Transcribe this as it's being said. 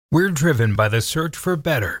We're driven by the search for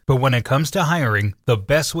better, but when it comes to hiring, the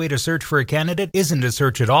best way to search for a candidate isn't to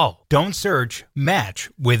search at all. Don't search, match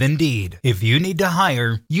with Indeed. If you need to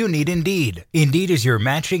hire, you need Indeed. Indeed is your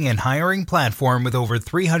matching and hiring platform with over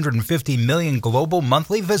 350 million global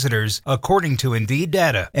monthly visitors, according to Indeed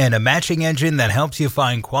data, and a matching engine that helps you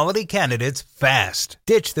find quality candidates fast.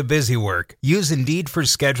 Ditch the busy work. Use Indeed for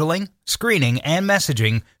scheduling, screening, and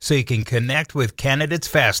messaging so you can connect with candidates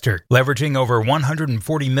faster. Leveraging over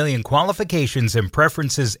 140 million qualifications and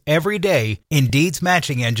preferences every day, Indeed's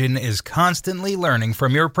matching engine is constantly learning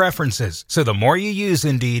from your preferences. So the more you use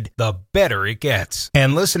Indeed, the better it gets.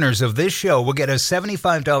 And listeners of this show will get a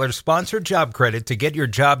 $75 sponsored job credit to get your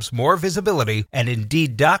jobs more visibility at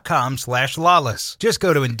Indeed.com/lawless. Just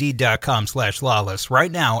go to Indeed.com/lawless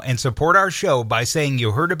right now and support our show by saying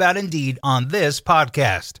you heard about Indeed on this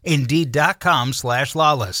podcast.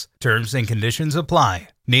 Indeed.com/lawless. Terms and conditions apply.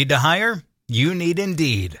 Need to hire? You need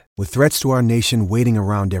Indeed. With threats to our nation waiting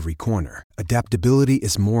around every corner, adaptability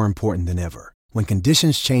is more important than ever. When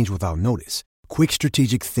conditions change without notice, quick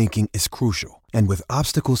strategic thinking is crucial. And with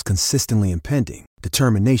obstacles consistently impending,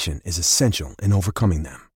 determination is essential in overcoming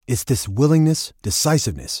them. It's this willingness,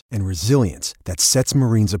 decisiveness, and resilience that sets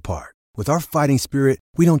Marines apart. With our fighting spirit,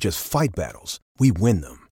 we don't just fight battles, we win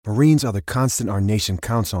them. Marines are the constant our nation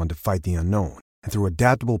counts on to fight the unknown. And through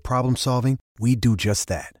adaptable problem solving, we do just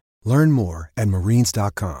that. Learn more at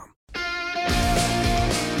Marines.com.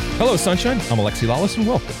 Hello, Sunshine. I'm Alexi Lawless, and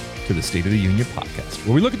welcome to the State of the Union podcast,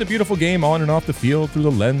 where we look at the beautiful game on and off the field through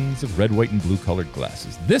the lens of red, white, and blue-colored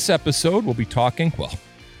glasses. This episode, we'll be talking,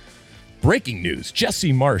 breaking news.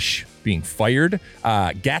 Jesse Marsch being fired,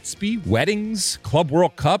 Gatsby, weddings, Club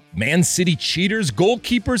World Cup, Man City cheaters,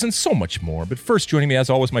 goalkeepers, and so much more. But first, joining me,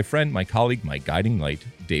 as always, my friend, my colleague, my guiding light,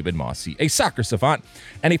 David Mosse, a soccer savant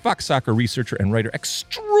and a Fox Soccer researcher and writer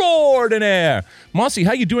extraordinaire. Mosse,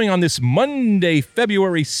 how you doing on this Monday,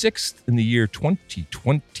 February 6th in the year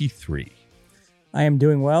 2023? I am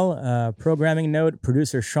doing well. Programming note,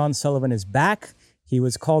 producer Sean Sullivan is back. He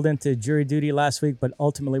was called into jury duty last week, but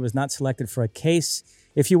ultimately was not selected for a case.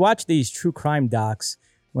 If you watch these true crime docs,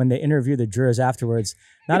 when they interview the jurors afterwards,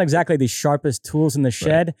 not exactly the sharpest tools in the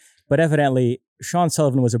shed, right, but evidently Sean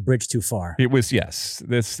Sullivan was a bridge too far. It was, yes.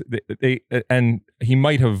 And he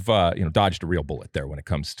might have dodged a real bullet there when it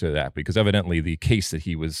comes to that, because evidently the case that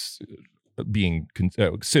he was being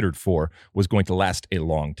considered for was going to last a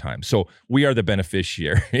long time. So we are the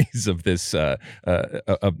beneficiaries of this, of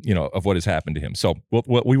what has happened to him. So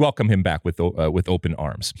we welcome him back with open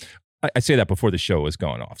arms. I say that before the show is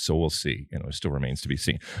going off, so we'll see. It still remains to be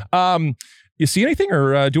seen. You see anything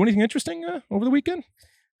or do anything interesting over the weekend?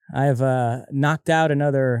 I've knocked out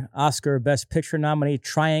another Oscar Best Picture nominee,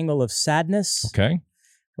 Triangle of Sadness. Okay.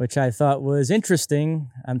 Which I thought was interesting.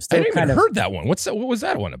 I didn't even heard that one. What was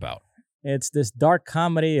that one about? It's this dark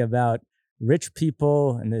comedy about rich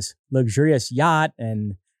people and this luxurious yacht,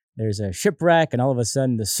 and there's a shipwreck, and all of a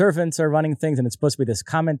sudden the servants are running things, and it's supposed to be this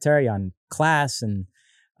commentary on class, and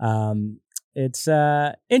it's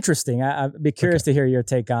interesting. I'd be curious to hear your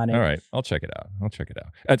take on it. All right, I'll check it out.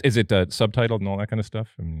 Is it subtitled and all that kind of stuff?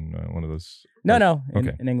 I mean, one of those? No,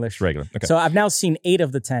 okay. in English. It's regular. Okay. So I've now seen 8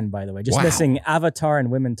 of the 10, by the way, just missing Avatar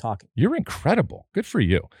and Women Talking. You're incredible. Good for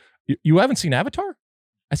you. You haven't seen Avatar?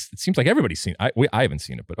 It seems like everybody's seen it. I haven't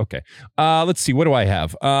seen it, but okay. Let's see. What do I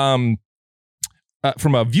have?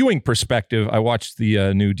 From a viewing perspective, I watched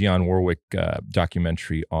the new Dionne Warwick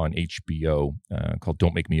documentary on HBO called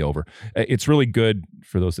Don't Make Me Over. It's really good.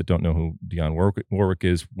 For those that don't know who Dionne Warwick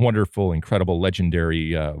is, wonderful, incredible,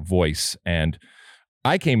 legendary voice. And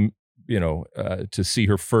I came, to see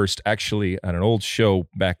her first actually on an old show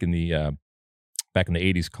back in the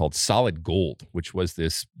 80s called Solid Gold, which was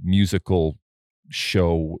this musical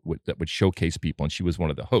show that would showcase people, and she was one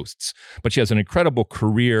of the hosts. But she has an incredible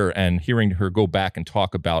career, and hearing her go back and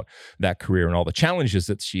talk about that career and all the challenges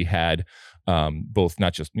that she had, both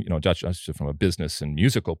not just from a business and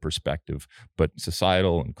musical perspective, but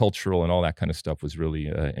societal and cultural and all that kind of stuff, was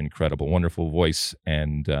really incredible. Wonderful voice,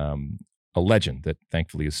 and a legend that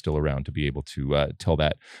thankfully is still around to be able to tell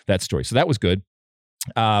that story. So that was good.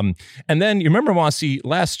 And then you remember, Mosse,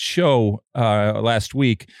 last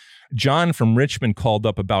week, John from Richmond called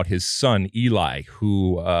up about his son, Eli,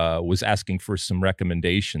 who was asking for some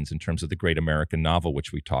recommendations in terms of the great American novel,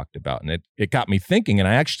 which we talked about. And it got me thinking, and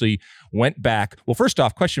I actually went back. Well, first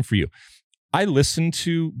off, question for you. I listen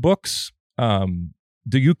to books. Do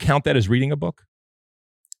you count that as reading a book?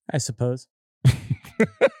 I suppose.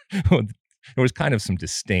 There was kind of some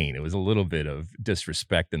disdain. It was a little bit of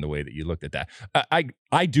disrespect in the way that you looked at that.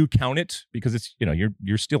 I do count it because it's,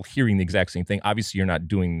 you're still hearing the exact same thing. Obviously, you're not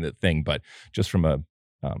doing the thing, but just from a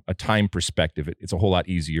a time perspective, it's a whole lot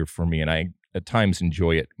easier for me, and I at times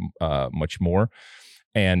enjoy it much more.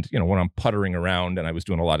 And when I'm puttering around, and I was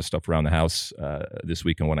doing a lot of stuff around the house this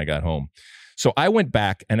weekend when I got home, so I went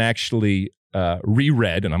back and actually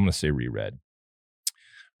reread, and I'm going to say reread,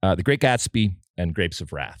 The Great Gatsby and Grapes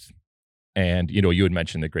of Wrath. And you had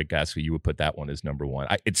mentioned The Great Gatsby. You would put that one as number one.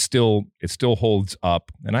 It still holds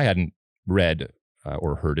up, and I hadn't read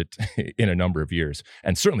or heard it in a number of years.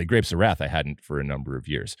 And certainly Grapes of Wrath I hadn't for a number of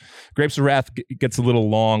years. Grapes of Wrath gets a little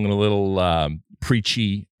long and a little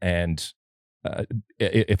preachy, and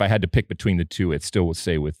if I had to pick between the two, I'd still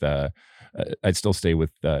stay with Gatsby.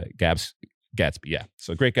 Yeah.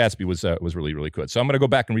 So Great Gatsby was really, really good. So I'm going to go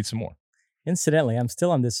back and read some more. Incidentally, I'm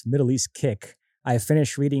still on this Middle East kick. I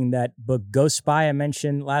finished reading that book, Ghost Spy, I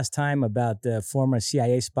mentioned last time, about the former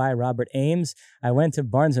CIA spy, Robert Ames. I went to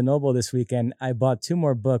Barnes & Noble this weekend. I bought 2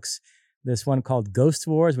 more books. This one called Ghost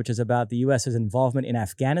Wars, which is about the U.S.'s involvement in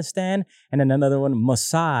Afghanistan, and then another one,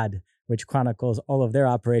 Mossad, which chronicles all of their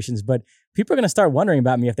operations. But people are going to start wondering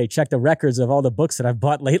about me if they check the records of all the books that I've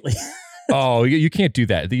bought lately. Oh, you can't do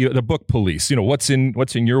that. The book police, what's in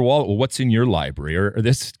your wallet? Well, what's in your library? Or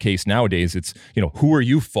this case nowadays, it's, who are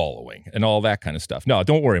you following and all that kind of stuff. No,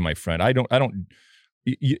 don't worry, my friend. I don't.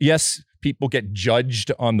 Yes, people get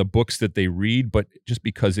judged on the books that they read, but just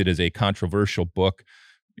because it is a controversial book,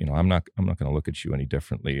 I'm not going to look at you any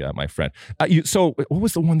differently, my friend. So what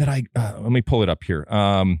was the one that let me pull it up here.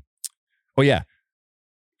 Oh yeah.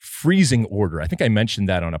 Freezing Order. I think I mentioned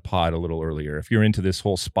that on a pod a little earlier. If you're into this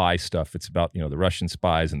whole spy stuff, it's about the Russian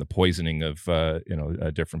spies and the poisoning of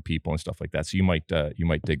different people and stuff like that. So you might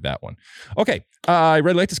dig that one. Okay, ready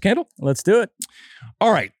to light this candle? Let's do it.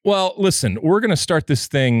 All right. Well, listen, we're going to start this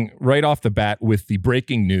thing right off the bat with the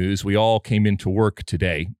breaking news. We all came into work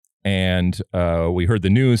today, and we heard the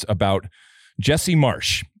news about Jesse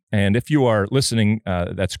Marsch. And if you are listening,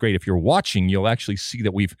 that's great. If you're watching, you'll actually see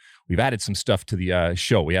that we've added some stuff to the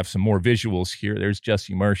show. We have some more visuals here. There's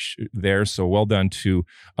Jesse Marsch there. So well done to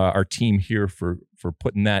our team here for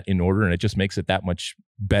putting that in order. And it just makes it that much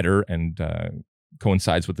better and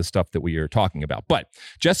coincides with the stuff that we are talking about. But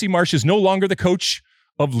Jesse Marsch is no longer the coach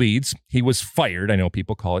of Leeds. He was fired. I know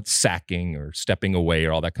people call it sacking or stepping away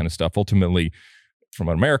or all that kind of stuff. Ultimately, from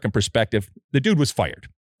an American perspective, the dude was fired.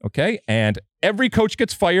 Okay. And every coach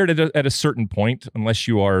gets fired at a certain point, unless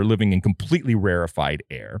you are living in completely rarefied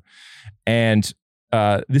air. And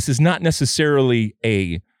this is not necessarily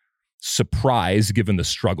a surprise given the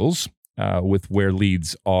struggles with where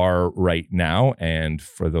Leeds are right now. And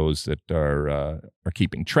for those that are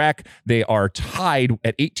keeping track, they are tied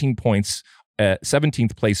at 18 points at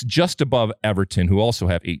 17th place, just above Everton, who also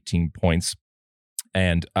have 18 points,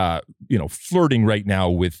 and flirting right now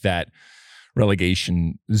with that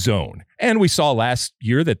relegation zone. And we saw last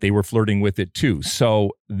year that they were flirting with it too.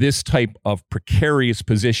 So this type of precarious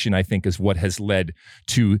position, I think, is what has led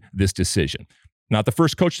to this decision. Not the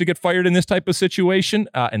first coach to get fired in this type of situation,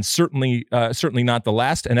 and certainly not the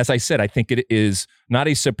last. And as I said, I think it is not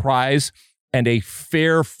a surprise and a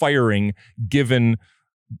fair firing given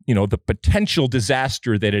the potential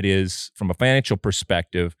disaster that it is from a financial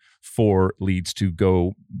perspective for Leeds to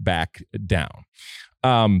go back down.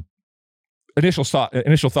 Initial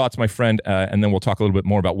thoughts, my friend, and then we'll talk a little bit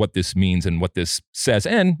more about what this means and what this says,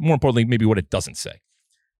 and more importantly, maybe what it doesn't say.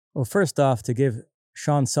 Well, first off, to give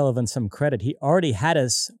Sean Sullivan some credit, he already had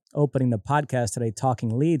us opening the podcast today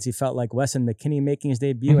talking Leeds. He felt like Weston McKennie making his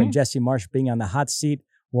debut and Jesse Marsch being on the hot seat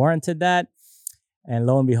warranted that. And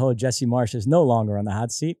lo and behold, Jesse Marsch is no longer on the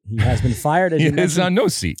hot seat. He has been fired. As he is on no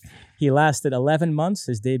seat. He lasted 11 months.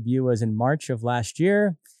 His debut was in March of last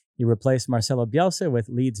year. He replaced Marcelo Bielsa with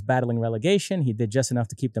Leeds battling relegation. He did just enough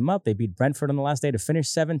to keep them up. They beat Brentford on the last day to finish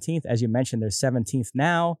 17th. As you mentioned, they're 17th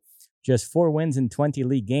now. Just 4 wins in 20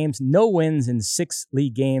 league games. No wins in 6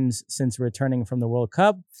 league games since returning from the World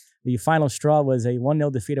Cup. The final straw was a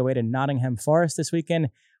 1-0 defeat away to Nottingham Forest this weekend.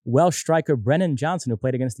 Welsh striker Brennan Johnson, who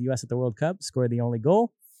played against the U.S. at the World Cup, scored the only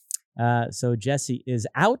goal. So Jesse is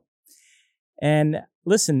out. And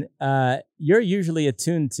listen, you're usually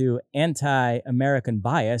attuned to anti-American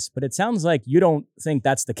bias, but it sounds like you don't think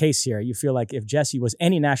that's the case here. You feel like if Jesse was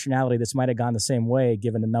any nationality, this might have gone the same way,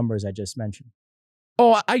 given the numbers I just mentioned.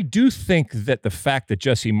 Oh, I do think that the fact that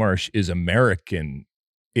Jesse Marsch is American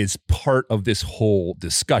is part of this whole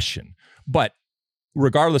discussion. But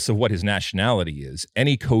regardless of what his nationality is,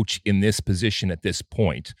 any coach in this position at this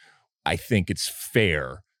point, I think it's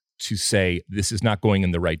fair to say this is not going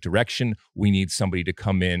in the right direction. We need somebody to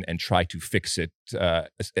come in and try to fix it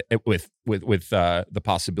with the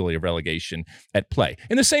possibility of relegation at play.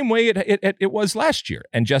 In the same way it was last year,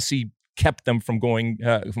 and Jesse kept them from going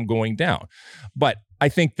down. But I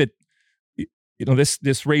think that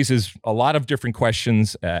this raises a lot of different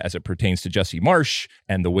questions as it pertains to Jesse Marsch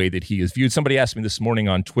and the way that he is viewed. Somebody asked me this morning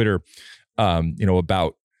on Twitter,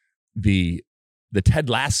 about the Ted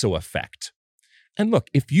Lasso effect. And look,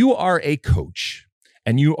 if you are a coach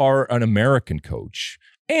and you are an American coach,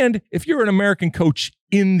 and if you're an American coach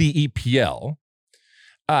in the EPL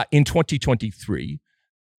in 2023,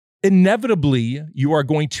 inevitably you are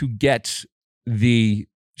going to get the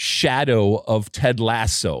shadow of Ted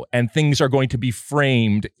Lasso, and things are going to be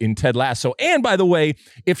framed in Ted Lasso. And by the way,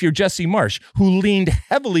 if you're Jesse Marsch, who leaned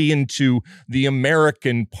heavily into the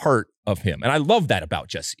American part of him, and I love that about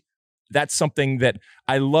Jesse. That's something that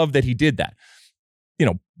I love that he did that.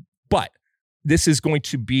 But this is going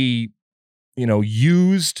to be,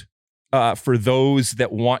 used for those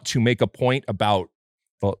that want to make a point about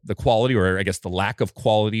the quality, or I guess the lack of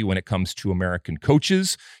quality when it comes to American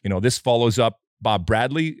coaches. This follows up Bob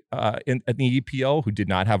Bradley at the EPL, who did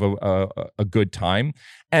not have a good time.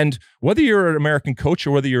 And whether you're an American coach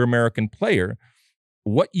or whether you're an American player,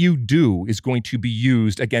 what you do is going to be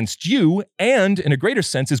used against you, and in a greater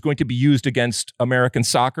sense is going to be used against American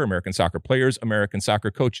soccer players, American soccer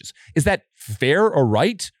coaches. Is that fair or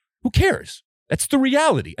right? Who cares? That's the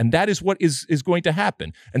reality. And that is what is going to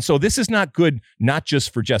happen. And so this is not good, not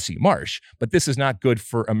just for Jesse Marsch, but this is not good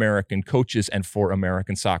for American coaches and for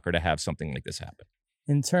American soccer to have something like this happen.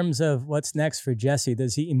 In terms of what's next for Jesse,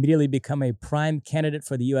 does he immediately become a prime candidate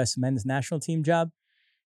for the U.S. men's national team job?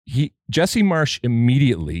 Jesse Marsch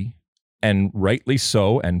immediately, and rightly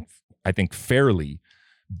so, and I think fairly,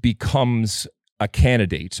 becomes a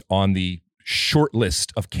candidate on the short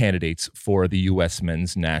list of candidates for the U.S.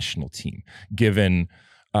 men's national team, given,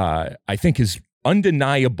 I think, his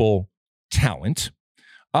undeniable talent.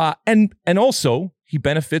 And also, he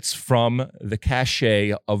benefits from the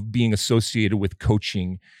cachet of being associated with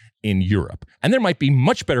coaching in Europe. And there might be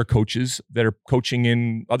much better coaches that are coaching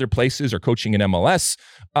in other places or coaching in MLS.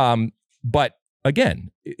 But again,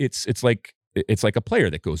 it's like a player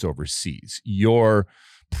that goes overseas. Your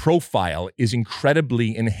profile is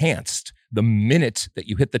incredibly enhanced the minute that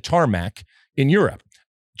you hit the tarmac in Europe.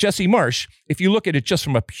 Jesse Marsch, if you look at it just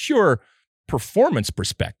from a pure performance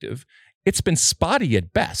perspective, it's been spotty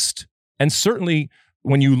at best. And certainly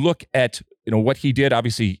when you look at what he did,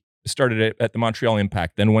 obviously started at the Montreal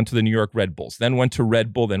Impact, then went to the New York Red Bulls, then went to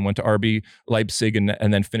Red Bull, then went to RB Leipzig,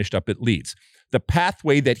 and then finished up at Leeds. The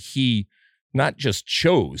pathway that he not just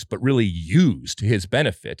chose, but really used to his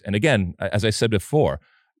benefit. And again, as I said before,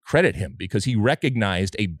 credit him, because he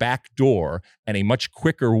recognized a back door and a much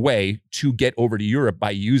quicker way to get over to Europe by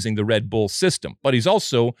using the Red Bull system. But he's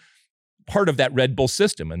also part of that Red Bull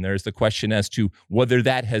system. And there's the question as to whether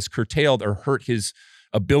that has curtailed or hurt his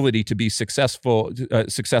ability to be successful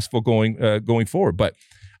going forward. But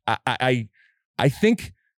I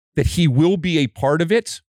think that he will be a part of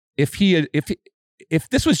it. If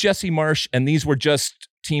this was Jesse Marsch and these were just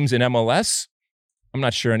teams in MLS, I'm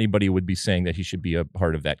not sure anybody would be saying that he should be a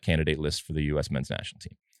part of that candidate list for the U.S. men's national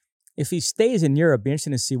team. If he stays in Europe, it'd be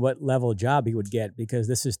interesting to see what level job he would get, because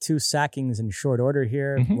this is 2 sackings in short order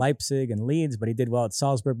here, Leipzig and Leeds, but he did well at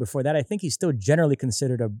Salzburg before that. I think he's still generally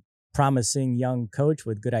considered a promising young coach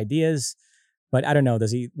with good ideas, but I don't know,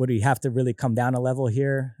 would he have to really come down a level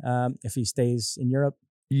here if he stays in Europe?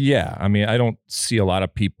 Yeah, I mean, I don't see a lot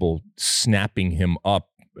of people snapping him up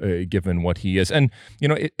given what he is. And,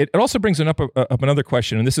 it also brings up another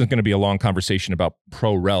question, and this isn't going to be a long conversation about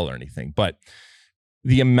pro-rel or anything, but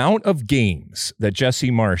the amount of games that Jesse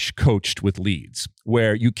Marsch coached with Leeds,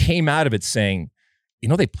 where you came out of it saying,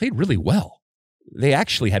 they played really well. They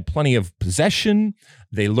actually had plenty of possession.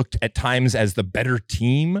 They looked at times as the better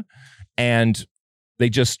team, and they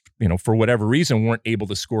just, for whatever reason, weren't able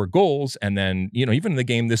to score goals. And then, even in the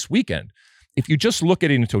game this weekend, if you just look at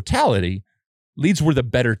it in totality, Leeds were the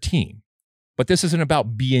better team. But this isn't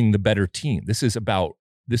about being the better team. This is about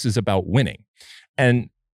winning. And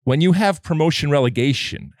when you have promotion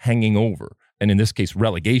relegation hanging over, and in this case,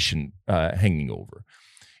 relegation hanging over,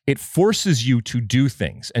 it forces you to do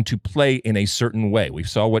things and to play in a certain way. We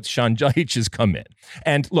saw what Sean Dyche has come in.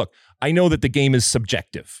 And look, I know that the game is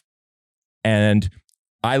subjective. And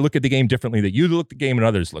I look at the game differently that you look at the game and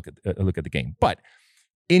others look at the game. But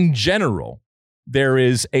in general, there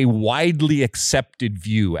is a widely accepted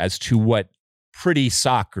view as to what pretty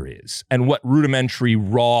soccer is and what rudimentary,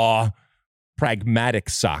 raw, pragmatic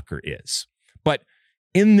soccer is. But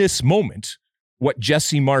in this moment, what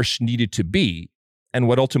Jesse Marsch needed to be, and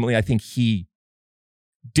what ultimately I think he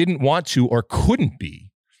didn't want to or couldn't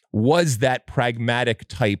be, was that pragmatic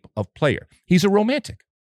type of player. He's a romantic.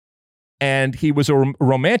 And he was a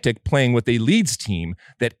romantic playing with a Leeds team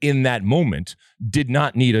that in that moment did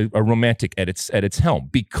not need a romantic at its helm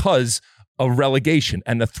because of relegation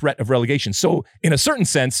and the threat of relegation. So in a certain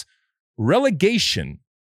sense, relegation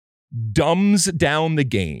dumbs down the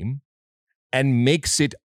game and makes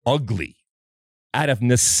it ugly out of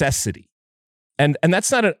necessity. And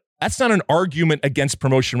that's not an argument against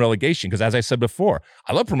promotion relegation, because as I said before,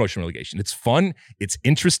 I love promotion relegation. It's fun, it's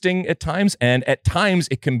interesting at times, and at times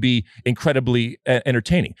it can be incredibly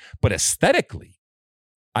entertaining. But aesthetically,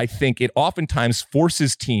 I think it oftentimes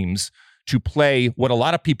forces teams to play what a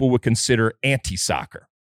lot of people would consider anti-soccer.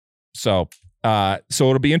 So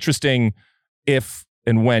it'll be interesting if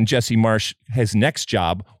and when Jesse Marsch has next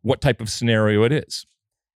job, what type of scenario it is.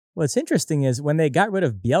 What's interesting is when they got rid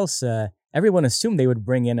of Bielsa, everyone assumed they would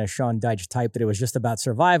bring in a Sean Dyche type, that it was just about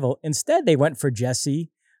survival. Instead, they went for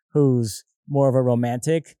Jesse, who's more of a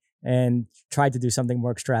romantic, and tried to do something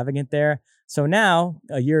more extravagant there. So now,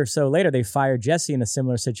 a year or so later, they fired Jesse in a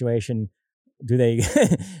similar situation. Do they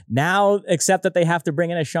now accept that they have to bring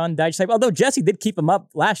in a Sean Dyche type? Although Jesse did keep him up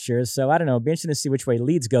last year, so I don't know. It'll be interesting to see which way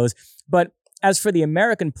Leeds goes. But as for the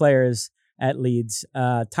American players at Leeds,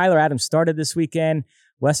 Tyler Adams started this weekend.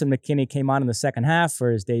 Weston McKennie came on in the second half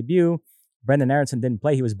for his debut. Brendan Aronson didn't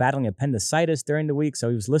play. He was battling appendicitis during the week, so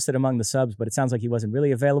he was listed among the subs, but it sounds like he wasn't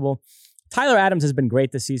really available. Tyler Adams has been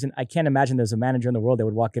great this season. I can't imagine there's a manager in the world that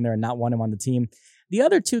would walk in there and not want him on the team. The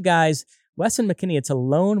other two guys, Weston McKennie, it's a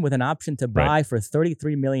loan with an option to buy for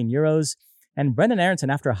 33 million euros. And Brendan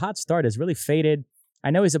Aronson, after a hot start, has really faded.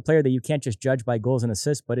 I know he's a player that you can't just judge by goals and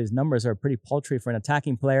assists, but his numbers are pretty paltry for an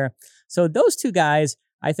attacking player. So those two guys,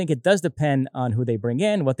 I think it does depend on who they bring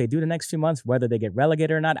in, what they do the next few months, whether they get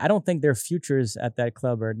relegated or not. I don't think their futures at that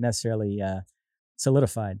club are necessarily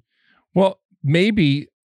solidified. Well, maybe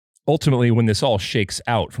ultimately when this all shakes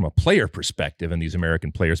out from a player perspective and these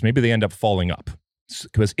American players, maybe they end up falling up.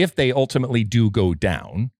 Because if they ultimately do go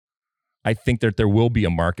down, I think that there will be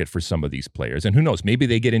a market for some of these players. And who knows, maybe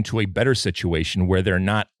they get into a better situation where they're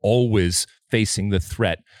not always facing the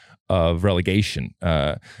threat of relegation.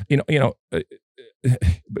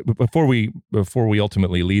 Before we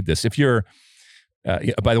ultimately lead this, if you're,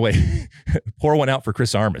 by the way, pour one out for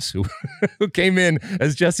Chris Armas, who came in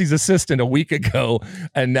as Jesse's assistant a week ago,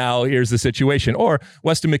 and now here's the situation. Or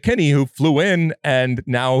Weston McKennie, who flew in, and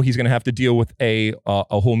now he's going to have to deal with a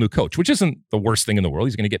whole new coach, which isn't the worst thing in the world.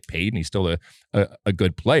 He's going to get paid, and he's still a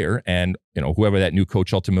good player. And whoever that new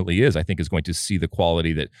coach ultimately is, I think is going to see the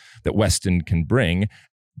quality that Weston can bring.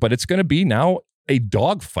 But it's going to be now a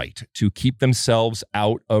dogfight to keep themselves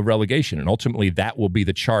out of relegation. And ultimately that will be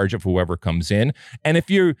the charge of whoever comes in. And if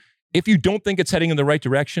you don't think it's heading in the right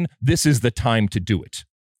direction, this is the time to do it.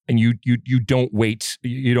 And you don't wait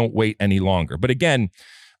any longer. But again,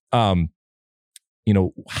 how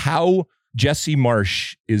Jesse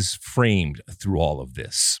Marsch is framed through all of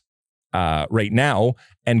this right now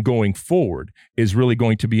and going forward is really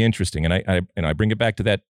going to be interesting. And I bring it back to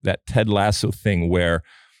that Ted Lasso thing where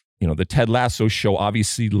the Ted Lasso show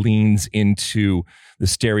obviously leans into the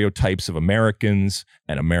stereotypes of Americans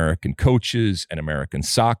and American coaches and American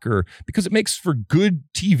soccer because it makes for good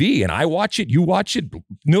TV. And I watch it, you watch it,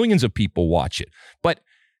 millions of people watch it. But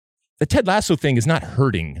the Ted Lasso thing is not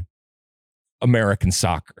hurting American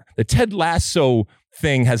soccer. The Ted Lasso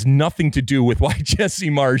thing has nothing to do with why Jesse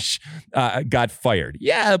Marsch got fired.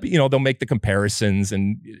 Yeah, they'll make the comparisons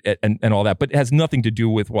and all that, but it has nothing to do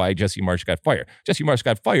with why Jesse Marsch got fired. Jesse Marsch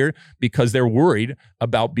got fired because they're worried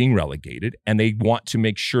about being relegated and they want to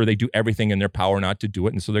make sure they do everything in their power not to do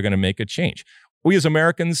it, and so they're going to make a change. We as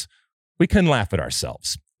Americans, we can laugh at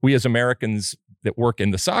ourselves. We as Americans that work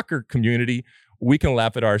in the soccer community, we can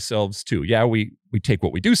laugh at ourselves too. Yeah, we take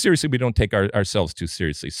what we do seriously. We don't take ourselves too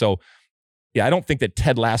seriously. So yeah, I don't think that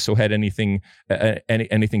Ted Lasso had anything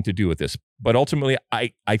to do with this. But ultimately,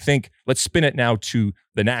 I think let's spin it now to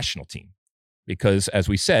the national team because, as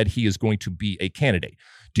we said, he is going to be a candidate.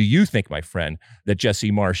 Do you think, my friend, that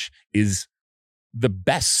Jesse Marsch is the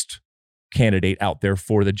best candidate out there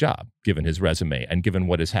for the job, given his resume and given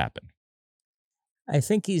what has happened? I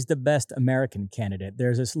think he's the best American candidate.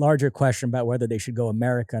 There's this larger question about whether they should go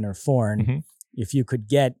American or foreign. Mm-hmm. If you could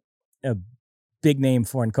get a big name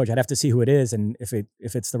foreign coach, I'd have to see who it is and if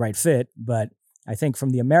it's the right fit. But I think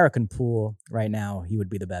from the American pool right now, he would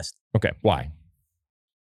be the best. Okay. Why?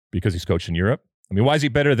 Because he's coached in Europe? I mean, why is he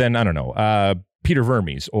better than, I don't know, Peter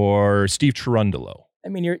Vermes or Steve Cherundolo? I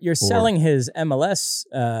mean, you're selling his MLS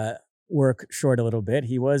work short a little bit.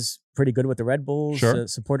 He was pretty good with the Red Bulls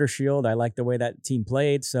Supporter Shield. I like the way that team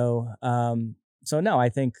played. So no, I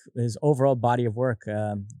think his overall body of work,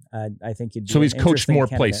 I think he'd be so he's coached more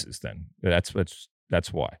places then. That's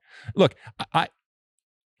That's why. Look,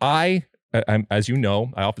 I'm, as you know,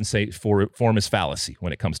 I often say form is fallacy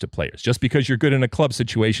when it comes to players. Just because you're good in a club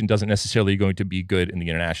situation doesn't necessarily going to be good in the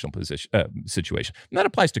international situation. And that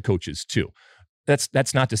applies to coaches too.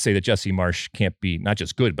 That's not to say that Jesse Marsch can't be not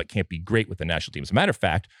just good, but can't be great with the national team. As a matter of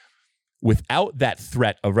fact, without that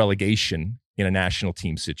threat of relegation in a national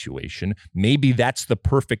team situation, maybe that's the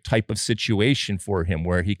perfect type of situation for him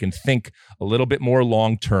where he can think a little bit more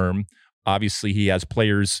long-term. Obviously, he has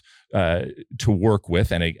players to work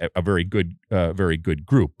with and a very good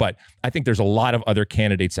group. But I think there's a lot of other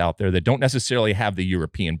candidates out there that don't necessarily have the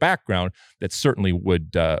European background that certainly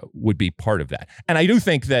would be part of that. And I do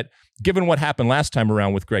think that given what happened last time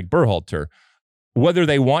around with Greg Berhalter, whether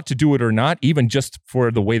they want to do it or not, even just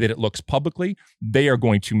for the way that it looks publicly, they are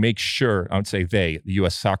going to make sure, I would say the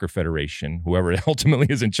U.S. Soccer Federation, whoever ultimately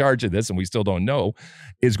is in charge of this, and we still don't know,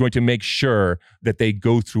 is going to make sure that they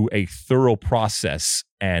go through a thorough process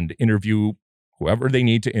and interview whoever they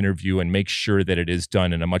need to interview and make sure that it is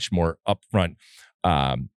done in a much more upfront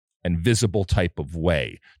and visible type of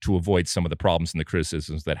way to avoid some of the problems and the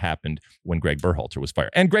criticisms that happened when Greg Berhalter was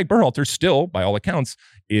fired. And Greg Berhalter still, by all accounts,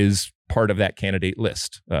 is part of that candidate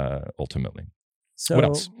list, ultimately. So what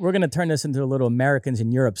else? We're going to turn this into a little Americans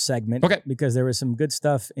in Europe segment. Okay. Because there was some good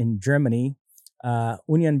stuff in Germany.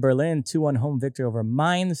 Union Berlin, 2-1 home victory over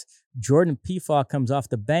Mainz. Jordan Pefok comes off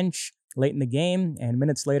the bench late in the game and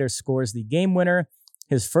minutes later scores the game winner.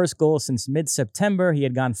 His first goal since mid-September. He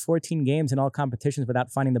had gone 14 games in all competitions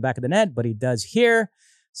without finding the back of the net, but he does here.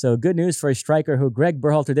 So good news for a striker who Greg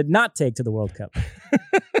Berhalter did not take to the World Cup.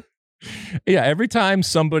 Yeah, every time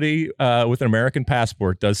somebody with an American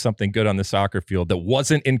passport does something good on the soccer field that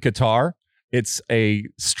wasn't in Qatar, it's a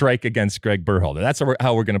strike against Greg Berhalter. That's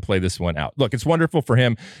how we're going to play this one out. Look, it's wonderful for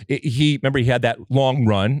him. He had that long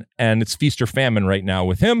run, and it's feast or famine right now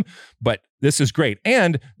with him, but this is great.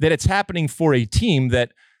 And that it's happening for a team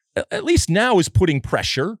that at least now is putting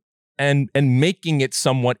pressure and making it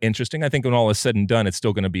somewhat interesting. I think when all is said and done, it's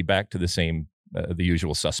still going to be back to the same, the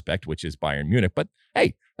usual suspect, which is Bayern Munich. But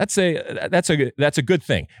hey, that's a good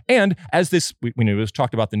thing. And as this, we was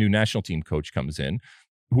talked about, the new national team coach comes in,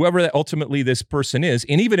 whoever that ultimately this person is,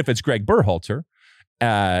 and even if it's Greg Berhalter,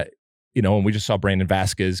 and we just saw Brandon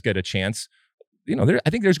Vasquez get a chance. I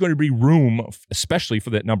think there's going to be room, especially for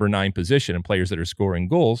that number 9 position and players that are scoring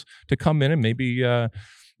goals, to come in and maybe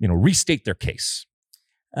restate their case.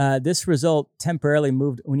 This result temporarily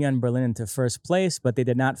moved Union Berlin into first place, but they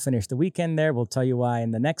did not finish the weekend there. We'll tell you why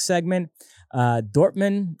in the next segment.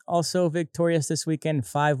 Dortmund also victorious this weekend,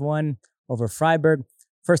 5-1 over Freiburg.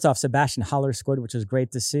 First off, Sebastian Haller scored, which was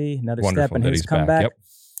great to see. Another step in his comeback. Yep.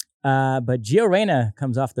 But Gio Reyna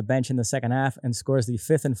comes off the bench in the second half and scores the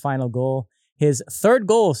 5th and final goal. His 3rd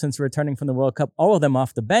goal since returning from the World Cup, all of them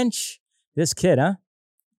off the bench. This kid, huh?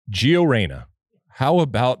 Gio Reyna. How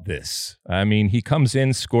about this? I mean, he comes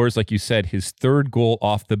in, scores, like you said, his 3rd goal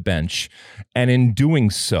off the bench, and in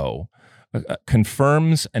doing so,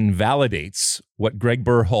 confirms and validates what Greg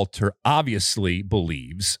Berhalter obviously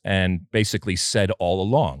believes and basically said all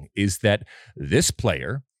along, is that this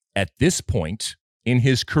player at this point in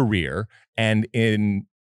his career and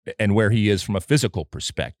where he is from a physical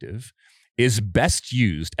perspective is best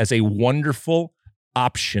used as a wonderful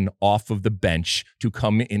option off of the bench to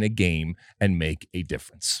come in a game and make a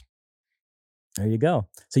difference. There you go.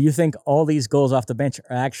 So you think all these goals off the bench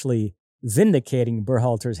are actually vindicating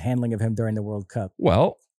Berhalter's handling of him during the World Cup?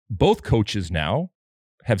 Well, both coaches now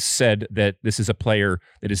have said that this is a player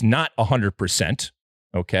that is not 100%,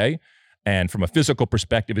 okay? And from a physical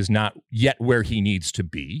perspective is not yet where he needs to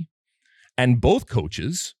be. And both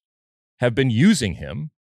coaches have been using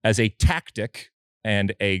him as a tactic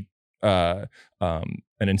and an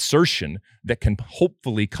insertion that can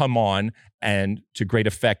hopefully come on and to great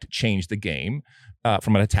effect change the game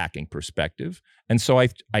from an attacking perspective. And so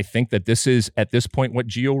I think that this is at this point what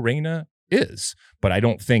Gio Reyna is, but I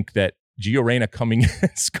don't think that Gio Reyna coming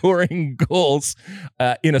and scoring goals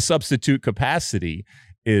in a substitute capacity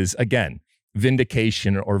is, again,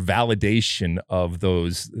 vindication or validation of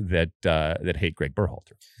those that hate Greg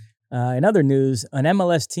Berhalter. In other news, an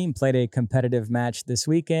MLS team played a competitive match this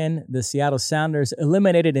weekend. The Seattle Sounders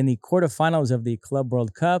eliminated in the quarterfinals of the Club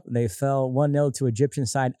World Cup. They fell 1-0 to Egyptian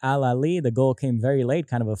side Al Ahly. The goal came very late,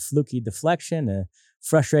 kind of a fluky deflection, a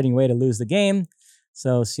frustrating way to lose the game.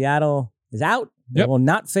 So Seattle is out. They will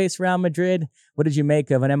not face Real Madrid. What did you make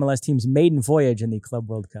of an MLS team's maiden voyage in the Club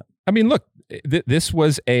World Cup? I mean, look, this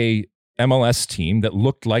was a MLS team that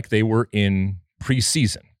looked like they were in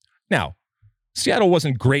preseason. Now, Seattle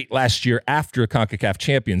wasn't great last year after CONCACAF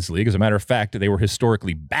Champions League. As a matter of fact, they were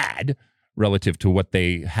historically bad relative to what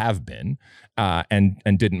they have been,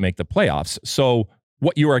 and didn't make the playoffs. So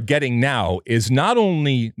what you are getting now is not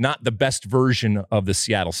only not the best version of the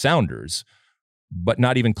Seattle Sounders, but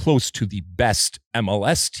not even close to the best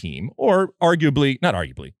MLS team, or arguably, not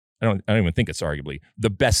arguably, I don't even think it's arguably the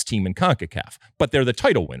best team in CONCACAF, but they're the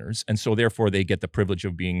title winners. And so therefore they get the privilege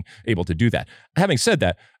of being able to do that. Having said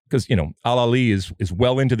that, because, Al Ahly is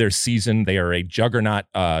well into their season. They are a juggernaut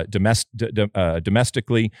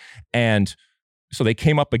domestically. And so they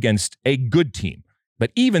came up against a good team.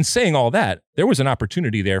 But even saying all that, there was an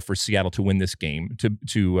opportunity there for Seattle to win this game,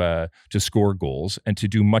 to score goals and to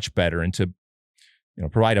do much better, and to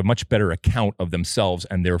provide a much better account of themselves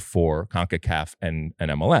and therefore CONCACAF and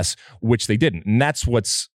MLS, which they didn't. And that's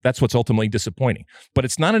what's ultimately disappointing. But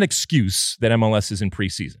it's not an excuse that MLS is in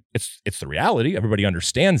preseason. It's the reality. Everybody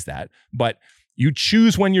understands that. But you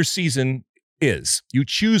choose when your season is. You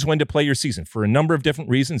choose when to play your season for a number of different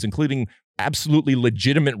reasons, including absolutely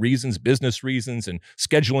legitimate reasons, business reasons and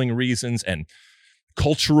scheduling reasons and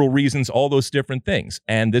cultural reasons, all those different things.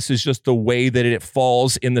 And this is just the way that it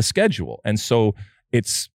falls in the schedule. And so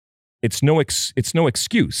it's no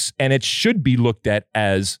excuse, and it should be looked at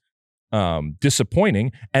as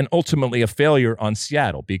disappointing and ultimately a failure on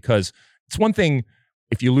Seattle, because it's one thing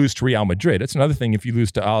if you lose to Real Madrid. It's another thing if you lose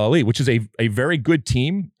to Al Ahly, which is a very good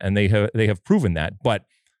team, and they have proven that. But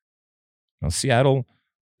Seattle,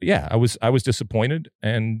 yeah, I was disappointed,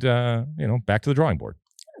 and back to the drawing board.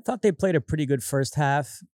 I thought they played a pretty good first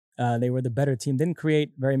half. They were the better team. Didn't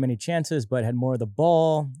create very many chances, but had more of the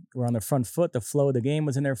ball. Were on the front foot. The flow of the game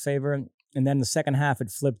was in their favor. And then the second half,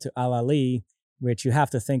 it flipped to Al Ahly, which you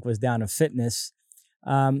have to think was down to fitness.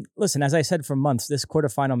 Listen, as I said for months, this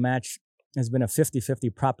quarterfinal match has been a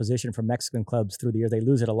 50-50 proposition for Mexican clubs through the years. They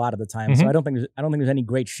lose it a lot of the time. Mm-hmm. So I don't think there's any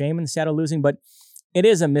great shame in Seattle losing, but it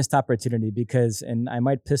is a missed opportunity because, and I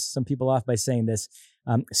might piss some people off by saying this,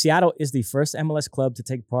 Seattle is the first MLS club to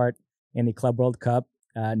take part in the Club World Cup.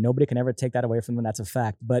 Nobody can ever take that away from them. That's a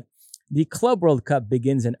fact. But the Club World Cup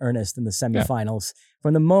begins in earnest in the semifinals. Yeah.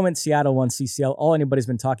 From the moment Seattle won CCL, all anybody's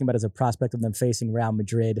been talking about is a prospect of them facing Real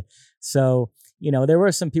Madrid. So, there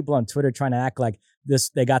were some people on Twitter trying to act like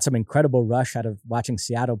they got some incredible rush out of watching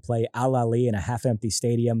Seattle play Al Ahly in a half-empty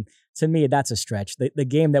stadium. To me, that's a stretch. The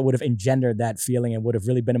game that would have engendered that feeling and would have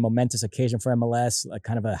really been a momentous occasion for MLS, like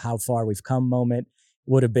kind of a how far we've come moment,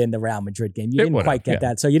 would have been the Real Madrid game. You didn't quite get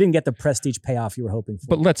that. So you didn't get the prestige payoff you were hoping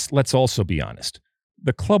for. But let's also be honest.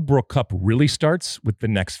 The Club World Cup really starts with the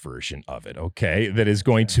next version of it, okay? That is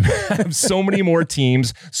going to have so many more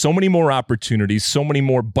teams, so many more opportunities, so many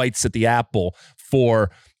more bites at the apple for,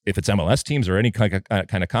 if it's MLS teams or any kind of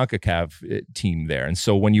CONCACAF team there. And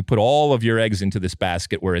so when you put all of your eggs into this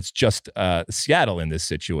basket where it's just Seattle in this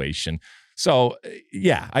situation, so,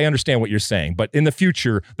 yeah, I understand what you're saying. But in the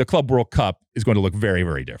future, the Club World Cup is going to look very,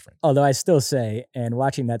 very different. Although I still say, and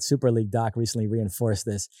watching that Super League doc recently reinforced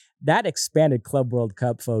this, that expanded Club World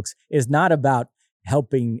Cup, folks, is not about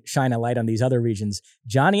helping shine a light on these other regions.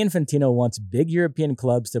 Gianni Infantino wants big European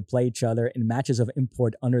clubs to play each other in matches of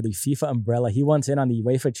import under the FIFA umbrella. He wants in on the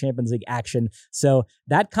UEFA Champions League action. So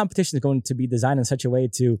that competition is going to be designed in such a way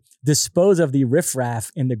to dispose of the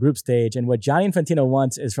riffraff in the group stage. And what Gianni Infantino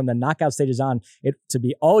wants is from the knockout stages on, it to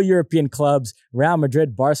be all European clubs, Real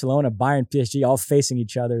Madrid, Barcelona, Bayern, PSG, all facing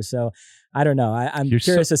each other. So I don't know. I'm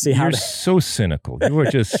curious to see how... You're so cynical. You are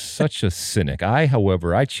just such a cynic.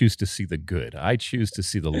 However, I choose to see the good. I choose to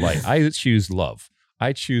see the light. I choose love.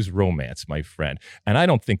 I choose romance, my friend. And I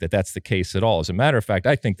don't think that that's the case at all. As a matter of fact,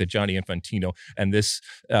 I think that Gianni Infantino and this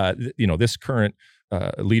current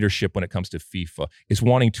leadership when it comes to FIFA is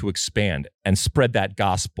wanting to expand and spread that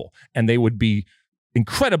gospel. And they would be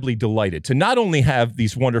incredibly delighted to not only have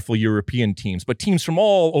these wonderful European teams, but teams from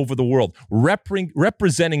all over the world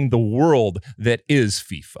representing the world that is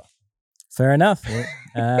FIFA. Fair enough.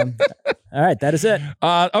 All right, that is it.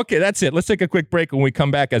 Okay, that's it. Let's take a quick break. When we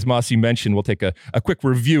come back, as Mossy mentioned, we'll take a quick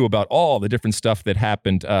review about all the different stuff that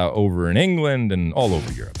happened over in England and all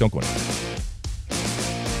over Europe. Don't go anywhere.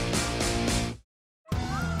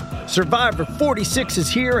 Survivor 46 is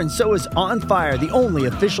here, and so is On Fire, the only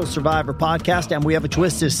official Survivor podcast, and we have a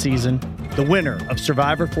twist this season. The winner of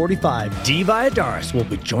Survivor 45, Dee Valladares, will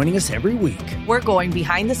be joining us every week. We're going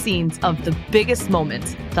behind the scenes of the biggest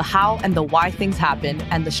moments, the how and the why things happen,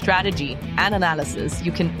 and the strategy and analysis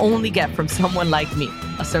you can only get from someone like me,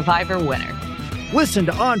 a Survivor winner. Listen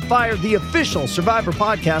to On Fire, the official Survivor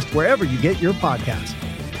podcast, wherever you get your podcasts.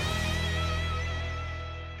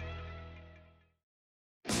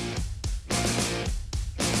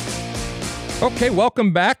 Okay,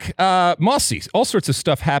 welcome back. Mossy, all sorts of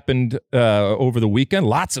stuff happened over the weekend.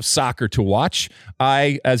 Lots of soccer to watch.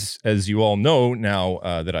 As you all know now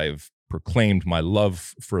that I've proclaimed my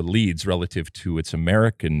love for Leeds relative to its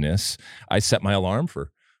Americanness, I set my alarm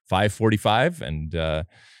for 5:45 and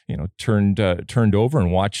turned over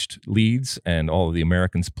and watched Leeds and all of the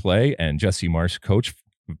Americans play. And Jesse Marsch, coach,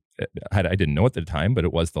 I didn't know at the time, but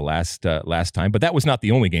it was the last time. But that was not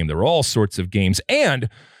the only game. There were all sorts of games and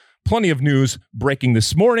plenty of news breaking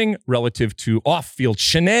this morning relative to off-field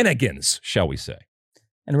shenanigans, shall we say.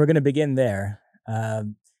 And we're going to begin there.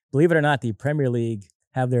 Believe it or not, the Premier League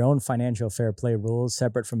have their own financial fair play rules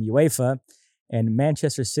separate from UEFA. And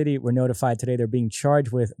Manchester City were notified today they're being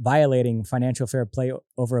charged with violating financial fair play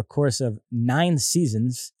over a course of 9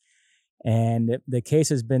 seasons. And the case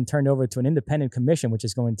has been turned over to an independent commission, which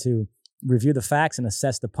is going to review the facts and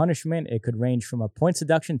assess the punishment. It could range from a points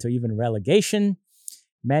deduction to even relegation.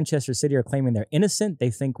 Manchester City are claiming they're innocent.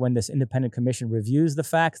 They think when this independent commission reviews the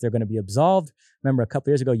facts, they're going to be absolved. Remember, a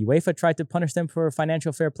couple years ago, UEFA tried to punish them for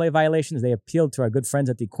financial fair play violations. They appealed to our good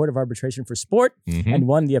friends at the Court of Arbitration for Sport and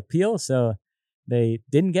won the appeal. So they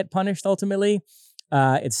didn't get punished ultimately.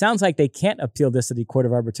 It sounds like they can't appeal this to the Court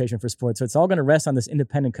of Arbitration for Sport. So it's all going to rest on this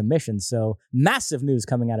independent commission. So massive news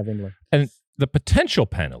coming out of England. And the potential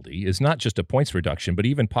penalty is not just a points reduction, but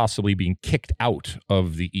even possibly being kicked out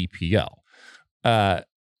of the EPL.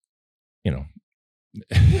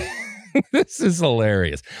 This is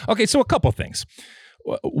hilarious. Okay, so a couple things.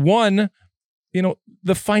 One,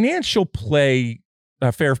 the financial play,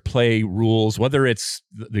 fair play rules, whether it's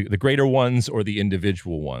the greater ones or the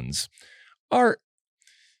individual ones, are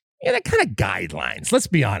they're kind of guidelines. Let's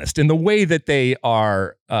be honest, in the way that they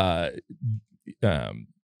are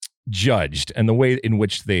judged and the way in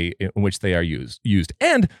which they are used.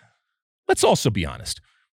 And let's also be honest.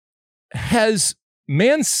 Has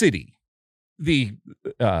Man City, the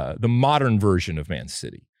modern version of Man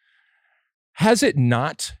City, has it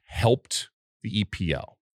not helped the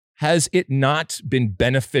EPL? Has it not been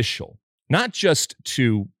beneficial, not just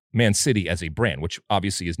to Man City as a brand, which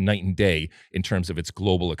obviously is night and day in terms of its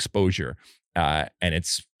global exposure and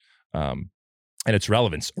its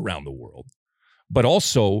relevance around the world, but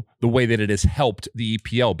also the way that it has helped the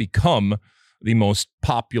EPL become the most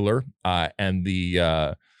popular and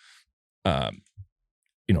the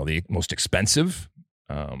most expensive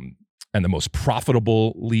and the most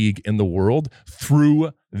profitable league in the world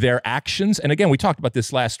through their actions. And again, we talked about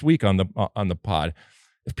this last week on the pod.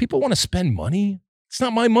 If people want to spend money, it's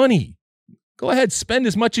not my money. Go ahead, spend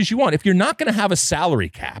as much as you want. If you're not going to have a salary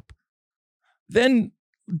cap, then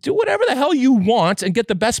do whatever the hell you want and get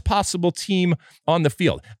the best possible team on the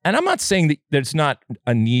field. And I'm not saying that there's not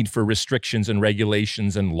a need for restrictions and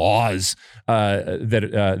regulations and laws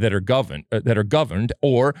that are governed,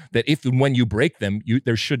 or that if and when you break them, you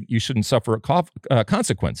shouldn't suffer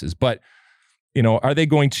consequences. But are they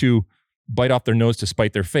going to bite off their nose to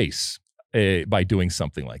spite their face by doing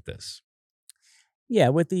something like this? Yeah,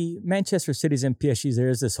 with the Manchester Cities and PSGs, there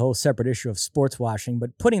is this whole separate issue of sports washing.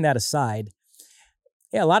 But putting that aside,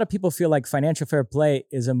 yeah, a lot of people feel like financial fair play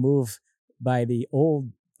is a move by the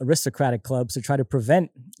old aristocratic clubs to try to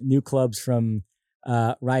prevent new clubs from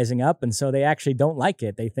rising up. And so they actually don't like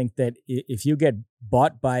it. They think that if you get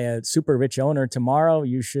bought by a super rich owner tomorrow,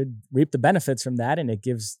 you should reap the benefits from that. And it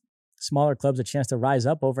gives smaller clubs a chance to rise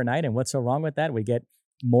up overnight. And what's so wrong with that? We get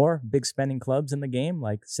more big spending clubs in the game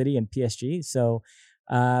like City and PSG. So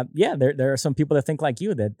there are some people that think like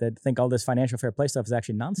you that think all this financial fair play stuff is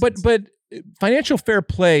actually nonsense. But financial fair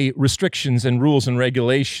play restrictions and rules and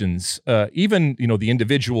regulations, even the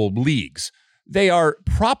individual leagues, they are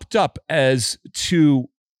propped up as to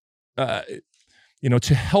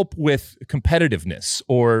help with competitiveness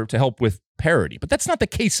or to help with parity. But that's not the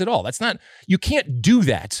case at all. You can't do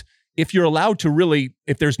that if you're allowed to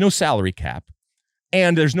if there's no salary cap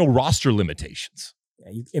and there's no roster limitations.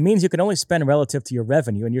 It means you can only spend relative to your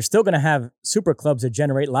revenue, and you're still going to have super clubs that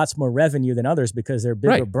generate lots more revenue than others because they're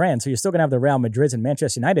bigger brands. So you're still going to have the Real Madrids and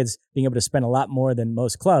Manchester Uniteds being able to spend a lot more than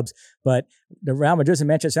most clubs. But the Real Madrids and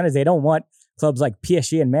Manchester Uniteds, they don't want clubs like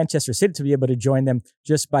PSG and Manchester City to be able to join them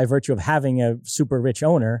just by virtue of having a super rich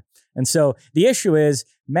owner. And so the issue is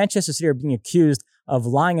Manchester City are being accused of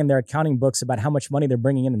lying in their accounting books about how much money they're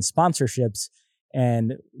bringing in sponsorships.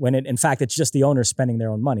 And when in fact, it's just the owners spending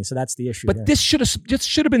their own money. So that's the issue. But here. This should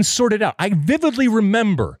have been sorted out. I vividly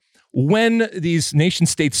remember when these nation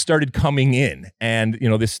states started coming in, and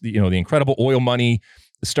the incredible oil money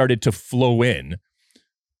started to flow in.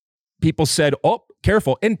 People said, "Oh,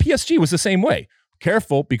 careful!" And PSG was the same way.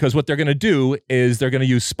 Careful, because what they're going to do is they're going to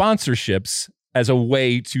use sponsorships as a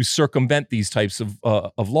way to circumvent these types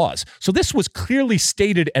of laws. So this was clearly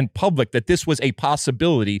stated and public that this was a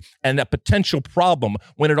possibility and a potential problem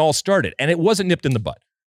when it all started, and it wasn't nipped in the bud.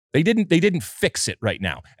 They didn't fix it right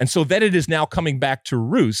now, and so that it is now coming back to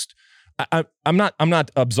roost. I'm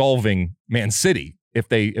not absolving Man City if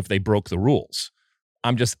they broke the rules.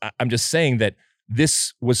 I'm just saying that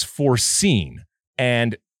this was foreseen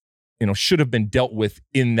and should have been dealt with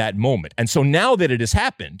in that moment. And so now that it has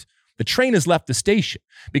happened, the train has left the station.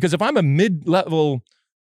 Because if I'm a mid-level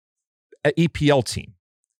EPL team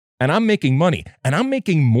and I'm making money, and I'm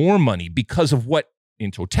making more money because of what, in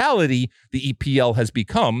totality, the EPL has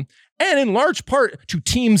become, and in large part to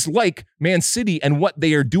teams like Man City and what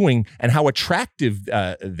they are doing and how attractive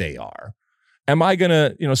they are, am I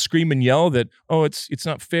gonna scream and yell that, oh, it's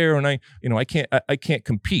not fair and I can't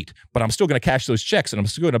compete, but I'm still gonna cash those checks and I'm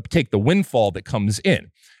still gonna take the windfall that comes in?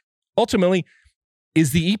 Ultimately,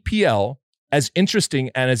 is the EPL as interesting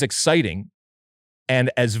and as exciting and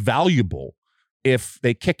as valuable if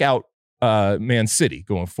they kick out Man City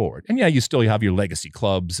going forward? And yeah, you still have your legacy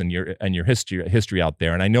clubs and your history out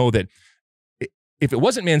there. And I know that if it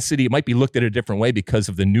wasn't Man City, it might be looked at a different way because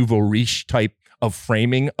of the nouveau riche type of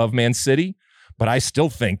framing of Man City. But I still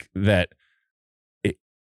think that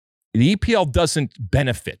the EPL doesn't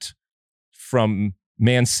benefit from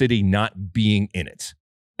Man City not being in it.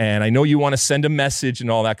 And I know you want to send a message and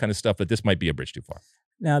all that kind of stuff, but this might be a bridge too far.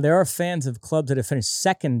 Now, there are fans of clubs that have finished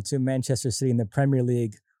second to Manchester City in the Premier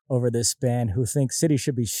League over this span who think City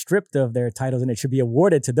should be stripped of their titles and it should be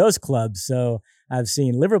awarded to those clubs. So I've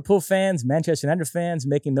seen Liverpool fans, Manchester United fans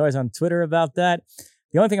making noise on Twitter about that.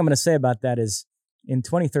 The only thing I'm going to say about that is in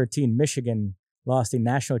 2013, Michigan lost the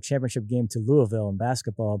national championship game to Louisville in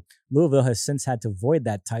basketball. Louisville has since had to void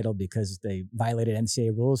that title because they violated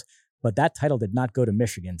NCAA rules, but that title did not go to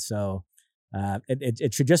Michigan. So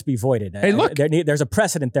it should just be voided. Hey, look, there's a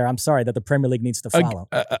precedent there, I'm sorry, that the Premier League needs to follow.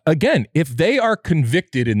 Again, if they are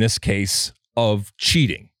convicted in this case of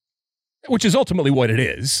cheating, which is ultimately what it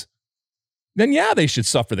is, then yeah, they should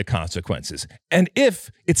suffer the consequences. And if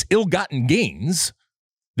it's ill-gotten gains,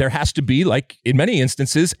 there has to be, like in many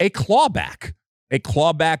instances, a clawback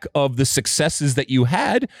of the successes that you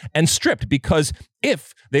had and stripped. Because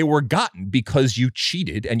if they were gotten because you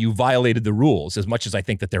cheated and you violated the rules, as much as I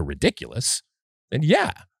think that they're ridiculous, then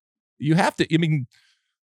yeah, you have to,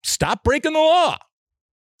 stop breaking the law.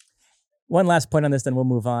 One last point on this, then we'll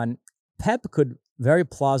move on. Pep could very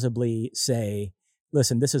plausibly say,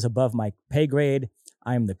 listen, this is above my pay grade.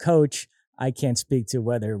 I'm the coach. I can't speak to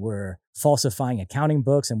whether we're falsifying accounting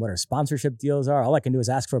books and what our sponsorship deals are. All I can do is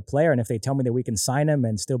ask for a player. And if they tell me that we can sign him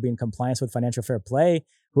and still be in compliance with financial fair play,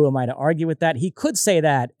 who am I to argue with that? He could say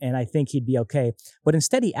that, and I think he'd be okay. But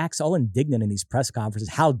instead, he acts all indignant in these press conferences.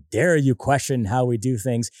 How dare you question how we do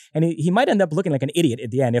things? And he might end up looking like an idiot at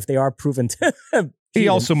the end if they are proven to. He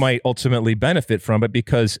also might ultimately benefit from it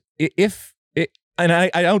because they're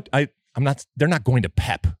not going to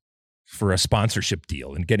Pep for a sponsorship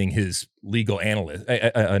deal and getting his legal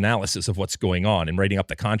analysis of what's going on and writing up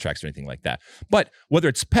the contracts or anything like that. But whether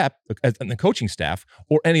it's Pep and the coaching staff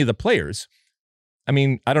or any of the players, I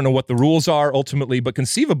don't know what the rules are ultimately, but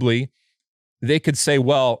conceivably they could say,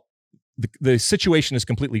 well, the situation is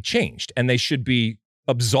completely changed and they should be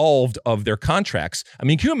absolved of their contracts.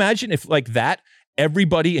 Can you imagine if like that,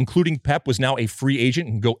 everybody, including Pep, was now a free agent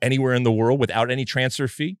and can go anywhere in the world without any transfer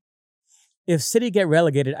fee? If City get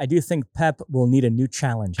relegated, I do think Pep will need a new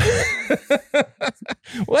challenge.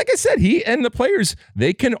 Like I said, he and the players,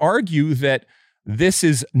 they can argue that this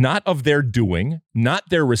is not of their doing, not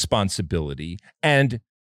their responsibility, and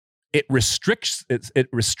it restricts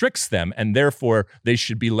them, and therefore they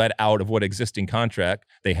should be let out of what existing contract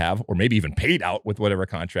they have, or maybe even paid out with whatever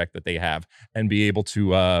contract that they have, and be able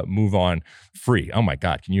to move on free. Oh my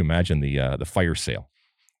God, can you imagine the fire sale?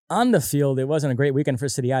 On the field, it wasn't a great weekend for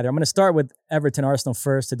City either. I'm going to start with Everton-Arsenal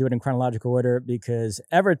first to do it in chronological order because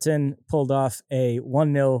Everton pulled off a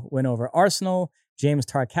 1-0 win over Arsenal. James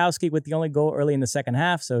Tarkowski with the only goal early in the second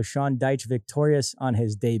half, so Sean Dyche victorious on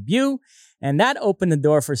his debut. And that opened the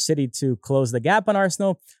door for City to close the gap on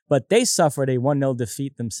Arsenal, but they suffered a 1-0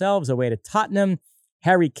 defeat themselves away to Tottenham.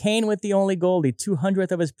 Harry Kane with the only goal, the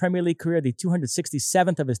 200th of his Premier League career, the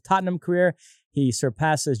 267th of his Tottenham career. He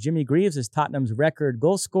surpasses Jimmy Greaves as Tottenham's record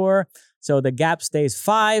goal scorer. So the gap stays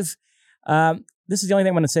 5. This is the only thing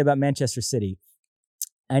I'm going to say about Manchester City.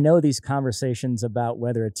 I know these conversations about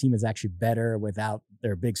whether a team is actually better without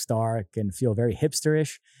their big star can feel very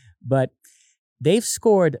hipsterish, but they've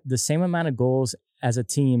scored the same amount of goals as a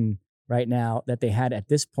team right now that they had at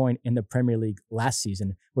this point in the Premier League last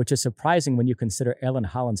season, which is surprising when you consider Erling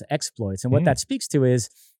Haaland's exploits. And what that speaks to is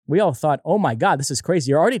we all thought, oh my God, this is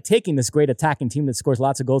crazy. You're already taking this great attacking team that scores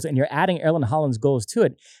lots of goals and you're adding Erling Haaland's goals to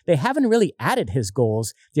it. They haven't really added his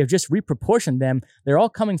goals. They've just reproportioned them. They're all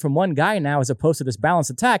coming from one guy now as opposed to this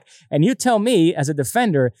balanced attack. And you tell me, as a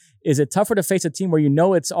defender, is it tougher to face a team where you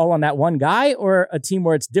know it's all on that one guy or a team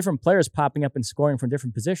where it's different players popping up and scoring from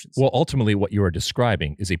different positions? Well, ultimately, what you are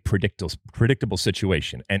describing is a predictable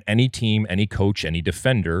situation. And any team, any coach, any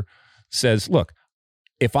defender says, look,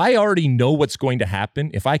 if I already know what's going to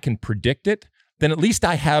happen, if I can predict it, then at least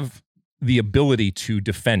I have the ability to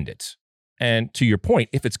defend it. And to your point,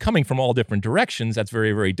 if it's coming from all different directions, that's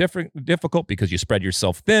very, very difficult because you spread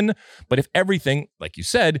yourself thin. But if everything, like you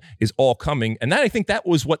said, is all coming, and I think that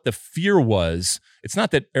was what the fear was. It's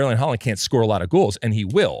not that Erling Haaland can't score a lot of goals, and he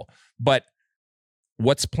will. But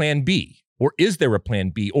what's plan B? Or is there a plan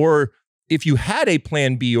B? Or if you had a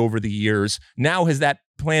plan B over the years, now has that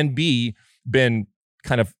plan B been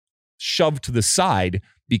kind of shoved to the side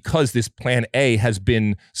because this plan A has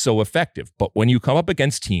been so effective? But when you come up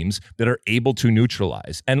against teams that are able to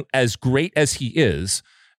neutralize, and as great as he is,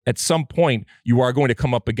 at some point you are going to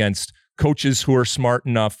come up against coaches who are smart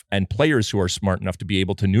enough and players who are smart enough to be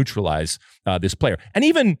able to neutralize this player. And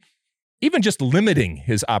even just limiting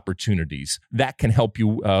his opportunities, that can help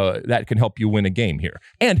you win a game here.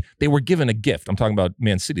 And they were given a gift. I'm talking about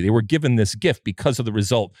Man City. They were given this gift because of the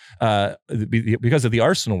result, because of the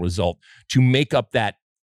Arsenal result, to make up that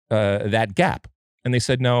gap. And they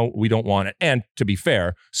said, no, we don't want it. And to be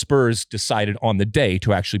fair, Spurs decided on the day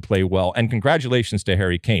to actually play well. And congratulations to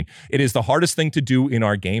Harry Kane. It is the hardest thing to do in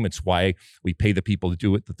our game. It's why we pay the people to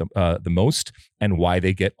do it the most and why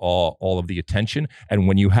they get all of the attention. And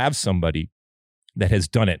when you have somebody that has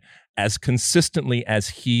done it as consistently as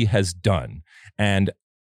he has done, and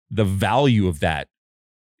the value of that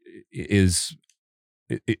is,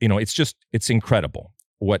 it's incredible.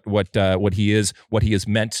 What he has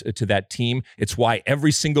meant to that team. It's why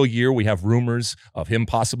every single year we have rumors of him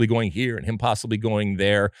possibly going here and him possibly going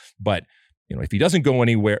there. But if he doesn't go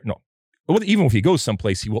anywhere, even if he goes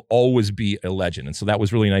someplace, he will always be a legend. And so that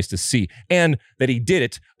was really nice to see, and that he did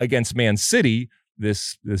it against Man City,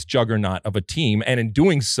 this juggernaut of a team, and in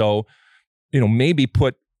doing so, maybe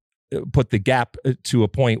put the gap to a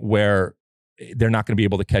point where they're not going to be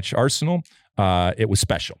able to catch Arsenal. It was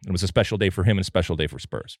special. It was a special day for him and a special day for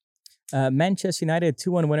Spurs. Manchester United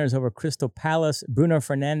 2-1 winners over Crystal Palace. Bruno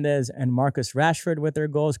Fernandes and Marcus Rashford with their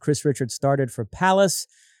goals. Chris Richards started for Palace.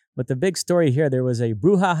 But the big story here, there was a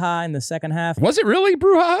brouhaha in the second half. Was it really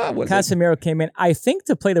brouhaha? Casemiro came in, I think,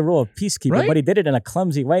 to play the role of peacekeeper, right? But he did it in a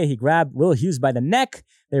clumsy way. He grabbed Will Hughes by the neck.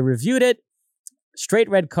 They reviewed it. Straight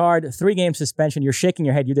red card, 3-game suspension. You're shaking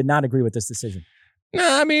your head. You did not agree with this decision.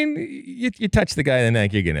 No, I mean, you touch the guy in the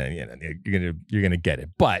neck, you're gonna get it.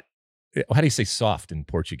 But how do you say soft in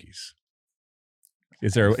Portuguese?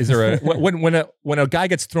 Is there a when a guy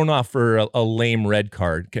gets thrown off for a lame red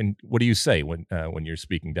card? What do you say when you're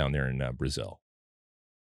speaking down there in Brazil?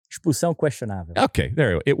 Expulsão questionável. Okay,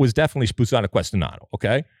 there. It was definitely expulsão questionável.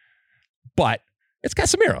 Okay, but it's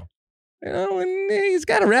Casemiro, and he's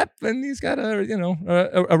got a rep and he's got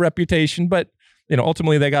a reputation, but.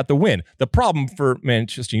 Ultimately they got the win. The problem for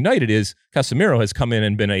Manchester United is Casemiro has come in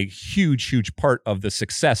and been a huge, huge part of the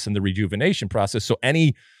success and the rejuvenation process. So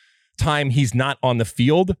any time he's not on the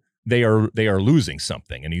field, they are losing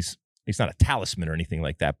something. And he's not a talisman or anything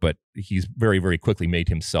like that, but he's very, very quickly made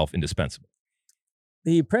himself indispensable.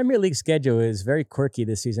 The Premier League schedule is very quirky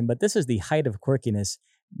this season, but this is the height of quirkiness.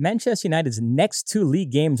 Manchester United's next 2 league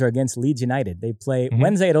games are against Leeds United. They play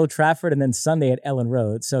Wednesday at Old Trafford and then Sunday at Ellen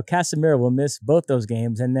Road. So Casemiro will miss both those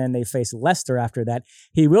games, and then they face Leicester after that.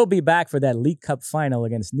 He will be back for that League Cup final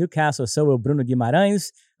against Newcastle. So will Bruno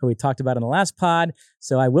Guimarães, who we talked about in the last pod.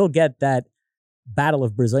 So I will get that battle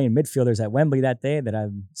of Brazilian midfielders at Wembley that day that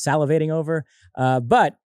I'm salivating over.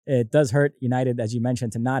 But it does hurt United, as you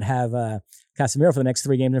mentioned, to not have Casemiro for the next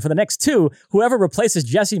 3 games. And for the next 2, whoever replaces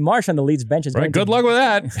Jesse Marsch on the Leeds bench is going to luck with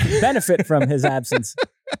that. benefit from his absence.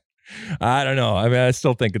 I don't know. I mean, I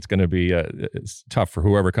still think it's going to be it's tough for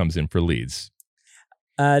whoever comes in for Leeds.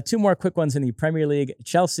 2 more quick ones in the Premier League.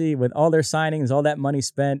 Chelsea, with all their signings, all that money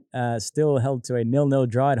spent, still held to a 0-0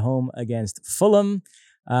 draw at home against Fulham.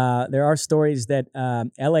 There are stories that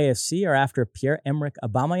LAFC are after Pierre-Emerick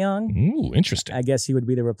Aubameyang. Ooh, interesting. I guess he would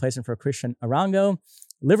be the replacement for Christian Arango.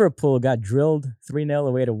 Liverpool got drilled 3-0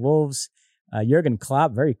 away to Wolves. Jurgen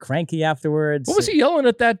Klopp, very cranky afterwards. What was he yelling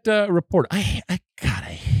at that report? I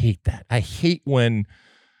hate that. I hate when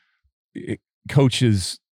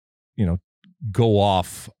coaches, go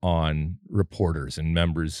off on reporters and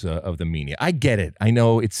members of the media. I get it. I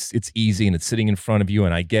know it's easy and it's sitting in front of you,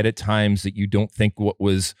 and I get at times that you don't think what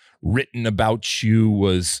was written about you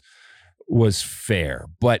was fair,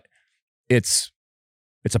 but it's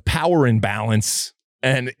a power imbalance,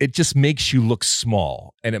 and it just makes you look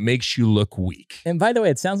small and it makes you look weak. And by the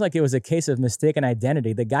way, it sounds like it was a case of mistaken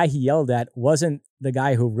identity. The guy he yelled at wasn't the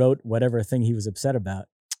guy who wrote whatever thing he was upset about.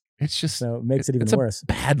 It's just, so it makes it even worse.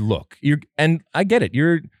 Bad look. And I get it.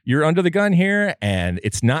 You're under the gun here, and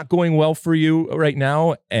it's not going well for you right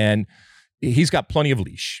now. And he's got plenty of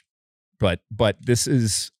leash, but this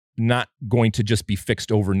is not going to just be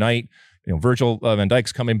fixed overnight. Virgil van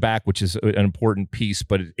Dijk's coming back, which is an important piece,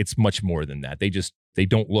 but it's much more than that. They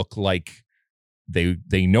don't look like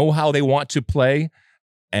they know how they want to play,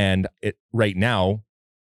 and right now.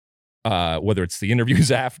 Whether it's the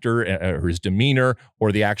interviews after or his demeanor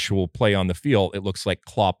or the actual play on the field, it looks like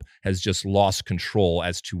Klopp has just lost control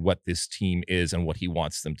as to what this team is and what he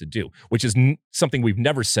wants them to do, which is something we've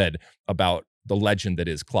never said about the legend that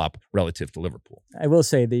is Klopp relative to Liverpool. I will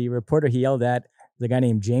say the reporter he yelled at, the guy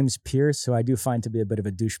named James Pierce, who I do find to be a bit of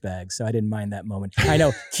a douchebag, so I didn't mind that moment. I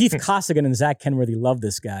know Keith Costigan and Zach Kenworthy love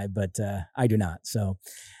this guy, but I do not. So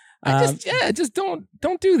just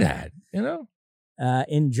don't do that,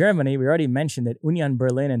 In Germany, we already mentioned that Union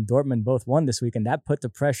Berlin and Dortmund both won this week, and that put the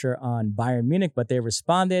pressure on Bayern Munich, but they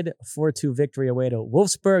responded. 4-2 victory away to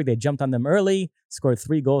Wolfsburg. They jumped on them early, scored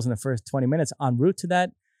 3 goals in the first 20 minutes. En route to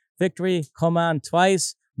that victory, Coman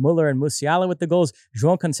twice, Muller and Musiala with the goals.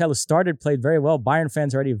 João Cancelo started, played very well. Bayern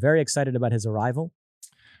fans are already very excited about his arrival.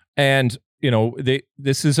 And,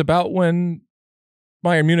 this is about when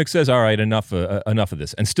Bayern Munich says, all right, enough of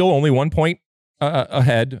this. And still only 1 point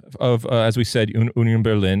ahead of, as we said, Union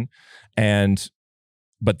Berlin.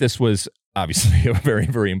 But this was obviously a very,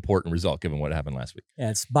 very important result given what happened last week. Yeah,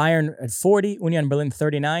 it's Bayern at 40, Union Berlin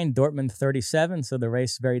 39, Dortmund 37. So the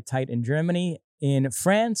race very tight in Germany. In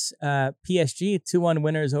France, PSG 2-1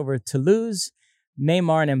 winners over Toulouse.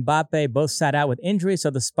 Neymar and Mbappe both sat out with injury, so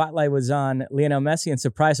the spotlight was on Lionel Messi, and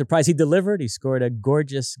surprise, surprise, he delivered. He scored a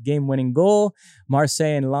gorgeous game-winning goal.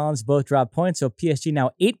 Marseille and Lens both dropped points, so PSG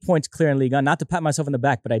now 8 points clear in Ligue 1. Not to pat myself on the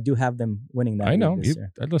back, but I do have them winning that. I know. This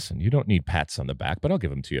year. Listen, you don't need pats on the back, but I'll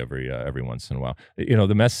give them to you every once in a while. The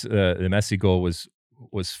Messi goal was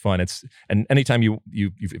fun. And anytime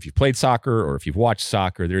if you've played soccer or if you've watched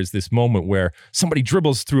soccer, there's this moment where somebody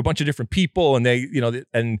dribbles through a bunch of different people, and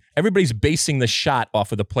and everybody's basing the shot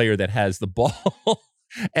off of the player that has the ball.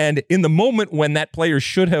 And in the moment when that player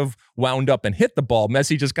should have wound up and hit the ball,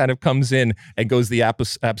 Messi just kind of comes in and goes the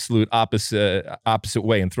absolute opposite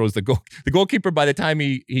way and throws the goal. The goalkeeper, by the time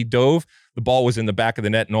he dove, the ball was in the back of the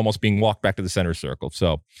net and almost being walked back to the center circle.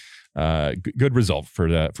 So. Good result for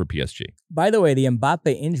PSG. By the way, the Mbappe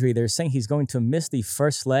injury, they're saying he's going to miss the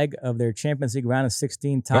first leg of their Champions League round of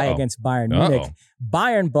 16 tie against Bayern Munich.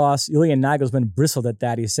 Bayern boss Julian Nagelsmann bristled at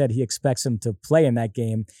that. He said he expects him to play in that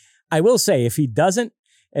game. I will say, if he doesn't,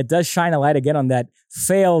 it does shine a light again on that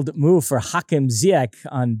failed move for Hakim Ziyech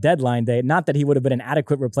on deadline day. Not that he would have been an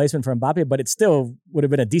adequate replacement for Mbappe, but it still would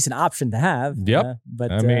have been a decent option to have. Yep.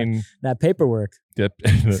 But I mean, that paperwork. Yep.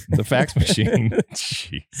 The fax machine.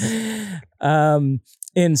 Jeez.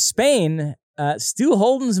 In Spain, Stu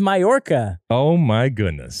Holden's Mallorca. Oh, my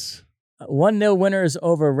goodness. 1-0 winners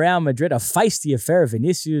over Real Madrid. A feisty affair.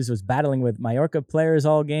 Vinicius was battling with Mallorca players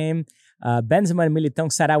all game. Benzema and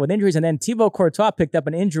Militão sat out with injuries, and then Thibaut Courtois picked up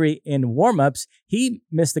an injury in warm-ups. He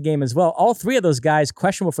missed the game as well. All 3 of those guys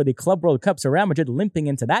questionable for the Club World Cup, so Real Madrid limping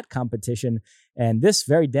into that competition, and this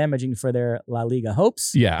very damaging for their La Liga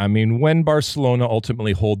hopes. Yeah, I mean, when Barcelona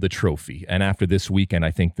ultimately hold the trophy, and after this weekend,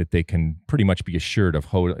 I think that they can pretty much be assured of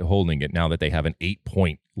holding it now that they have an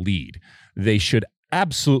 8-point lead. They should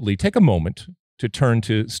absolutely take a moment to turn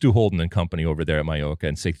to Stu Holden and company over there at Mallorca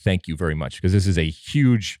and say thank you very much, because this is a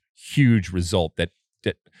huge result that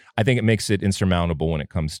I think it makes it insurmountable when it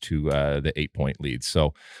comes to the 8-point lead.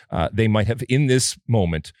 So they might have, in this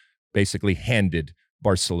moment, basically handed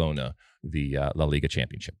Barcelona the La Liga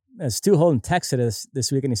championship. Stu Holden texted us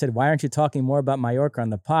this week and he said, why aren't you talking more about Mallorca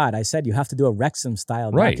on the pod? I said, you have to do a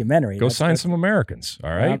Wrexham-style documentary. Go sign some Americans,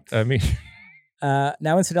 all right? I mean...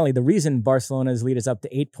 Now, incidentally, the reason Barcelona's lead is up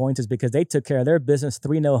to 8 points is because they took care of their business.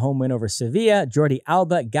 3-0 home win over Sevilla. Jordi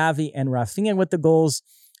Alba, Gavi, and Rafinha with the goals.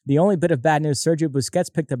 The only bit of bad news, Sergio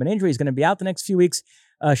Busquets picked up an injury. He's going to be out the next few weeks.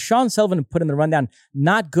 Sean Sullivan put in the rundown,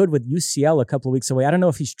 not good with UCL a couple of weeks away. I don't know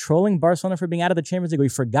if he's trolling Barcelona for being out of the Champions League, or he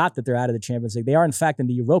forgot that they're out of the Champions League. They are, in fact, in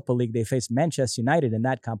the Europa League. They face Manchester United in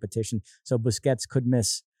that competition, so Busquets could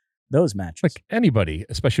miss those matches. Like anybody,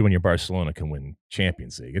 especially when you're Barcelona, can win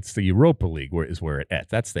Champions League. It's the Europa League is where it's at.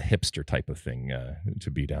 That's the hipster type of thing to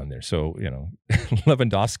be down there. So,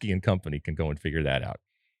 Lewandowski and company can go and figure that out.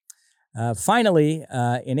 Finally,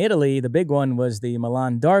 in Italy, the big one was the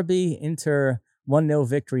Milan derby. Inter 1-0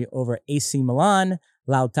 victory over AC Milan.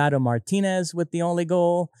 Lautaro Martinez with the only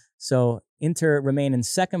goal. So Inter remain in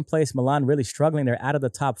second place. Milan really struggling. They're out of the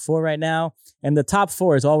top 4 right now. And the top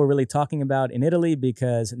 4 is all we're really talking about in Italy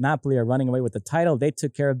because Napoli are running away with the title. They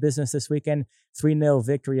took care of business this weekend. 3-0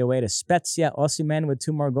 victory away to Spezia. Osimhen with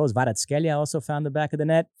 2 more goals. Kvaratskhelia also found the back of the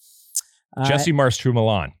net. Jesse Marsch through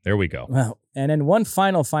Milan. There we go. Well, and then one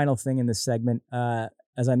final thing in this segment.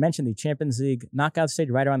 As I mentioned, the Champions League knockout stage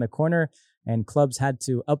right around the corner, and clubs had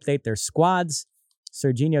to update their squads.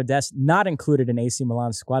 Sergiño Dest not included in AC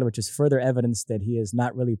Milan's squad, which is further evidence that he is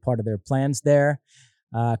not really part of their plans there.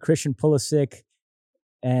 Christian Pulisic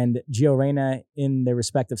and Gio Reyna in their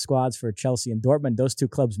respective squads for Chelsea and Dortmund. Those 2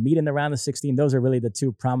 clubs meet in the round of 16. Those are really the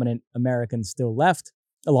 2 prominent Americans still left,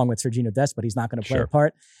 along with Sergiño Dest, but he's not going to play a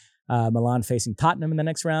part. Milan facing Tottenham in the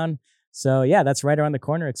next round. So, yeah, that's right around the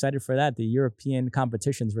corner. Excited for that. The European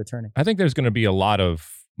competition's returning. I think there's going to be a lot of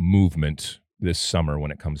movement this summer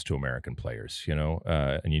when it comes to American players,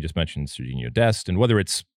 and you just mentioned Sergiño Dest, and whether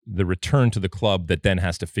it's the return to the club that then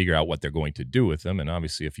has to figure out what they're going to do with them. And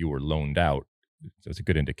obviously, if you were loaned out, it's a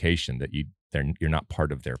good indication that you're not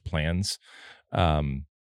part of their plans.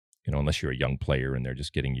 Unless you're a young player and they're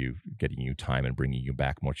just getting you time and bringing you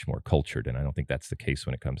back much more cultured. And I don't think that's the case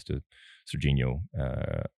when it comes to Sergiño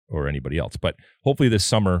or anybody else. But hopefully this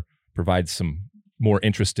summer provides some more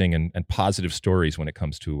interesting and positive stories when it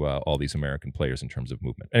comes to all these American players in terms of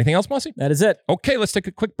movement. Anything else, Mossy? That is it. Okay, let's take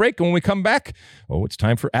a quick break. And when we come back, it's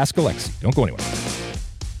time for Ask Alexi. Don't go anywhere.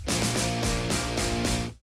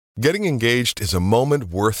 Getting engaged is a moment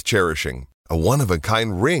worth cherishing. A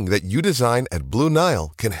one-of-a-kind ring that you design at Blue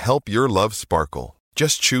Nile can help your love sparkle.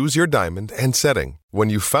 Just choose your diamond and setting. When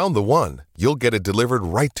you've found the one, you'll get it delivered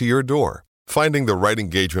right to your door. Finding the right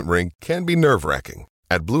engagement ring can be nerve-wracking.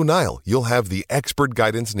 At Blue Nile, you'll have the expert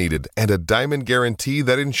guidance needed and a diamond guarantee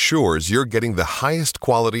that ensures you're getting the highest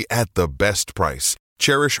quality at the best price.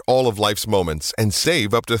 Cherish all of life's moments and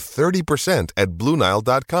save up to 30% at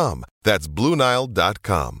BlueNile.com. That's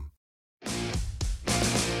BlueNile.com.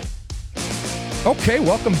 Okay,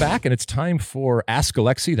 welcome back, and it's time for Ask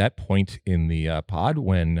Alexi, that point in the pod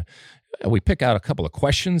when we pick out a couple of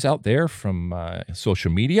questions out there from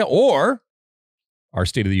social media or our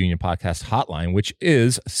State of the Union podcast hotline, which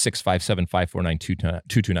is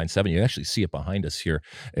 657-549-2297. You actually see it behind us here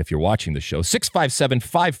if you're watching the show.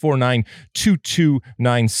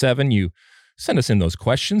 657-549-2297. You send us in those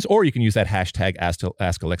questions, or you can use that hashtag Ask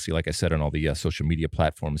Alexi, like I said, on all the social media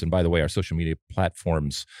platforms. And by the way, our social media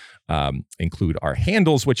platforms include our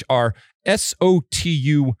handles, which are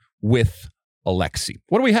SOTU with Alexi.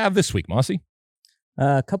 What do we have this week, Mossy?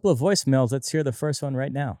 A couple of voicemails. Let's hear the first one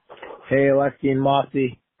right now. Hey, Alexi and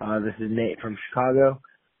Mossy. This is Nate from Chicago.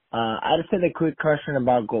 I just had a quick question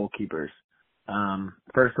about goalkeepers.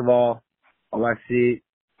 First of all, Alexi,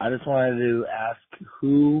 I just wanted to ask,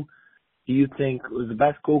 who do you think was the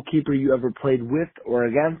best goalkeeper you ever played with or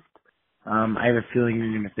against? I have a feeling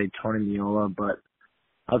you're going to say Tony Meola, but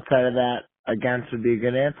outside of that, against would be a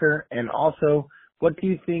good answer. And also, what do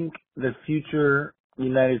you think the future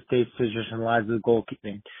United States position lies with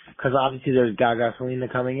goalkeeping? Because obviously there's Gaga Salina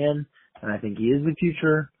coming in, and I think he is the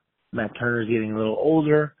future. Matt Turner's getting a little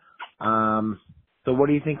older. So what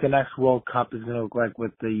do you think the next World Cup is going to look like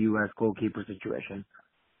with the U.S. goalkeeper situation?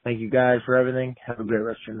 Thank you guys for everything. Have a great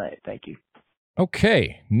rest of your night. Thank you.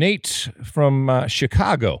 Okay, Nate from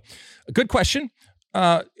Chicago. A good question.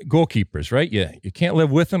 Goalkeepers, right? You can't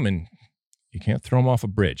live with them and you can't throw them off a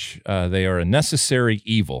bridge. They are a necessary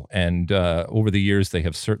evil. And over the years, they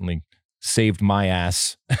have certainly saved my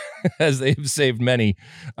ass as they've saved many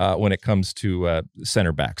when it comes to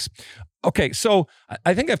center backs. Okay, so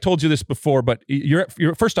I think I've told you this before, but you're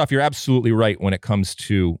first off, you're absolutely right when it comes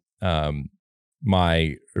to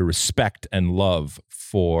my respect and love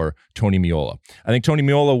for Tony Meola. I think Tony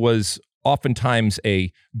Meola was oftentimes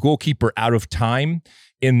a goalkeeper out of time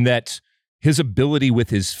in that his ability with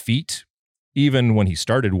his feet, even when he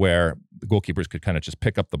started where the goalkeepers could kind of just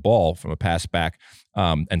pick up the ball from a pass back,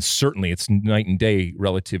 and certainly it's night and day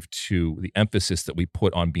relative to the emphasis that we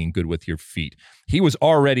put on being good with your feet. He was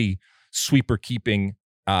already sweeper keeping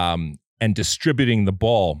and distributing the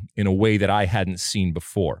ball in a way that I hadn't seen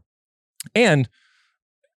before. And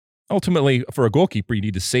ultimately, for a goalkeeper, you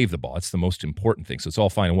need to save the ball. It's the most important thing. So it's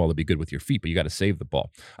all fine and well to be good with your feet, but you got to save the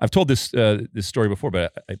ball. I've told this story before,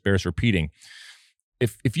 but it bears repeating.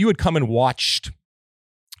 If you had come and watched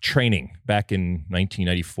training back in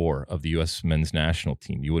 1994 of the U.S. men's national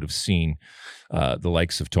team, you would have seen the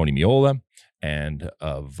likes of Tony Meola and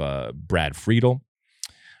of Brad Friedel.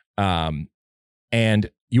 And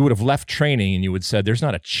you would have left training and you would have said, there's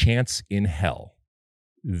not a chance in hell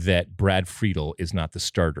that Brad Friedel is not the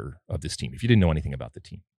starter of this team, if you didn't know anything about the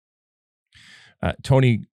team.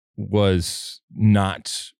 Tony was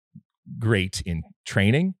not great in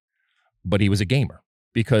training, but he was a gamer,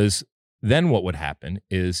 because then what would happen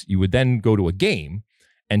is you would then go to a game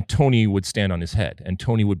and Tony would stand on his head and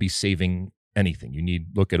Tony would be saving anything.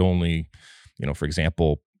 Look at only, for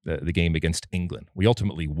example, the game against England. We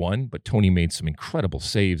ultimately won, but Tony made some incredible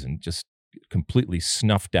saves and just completely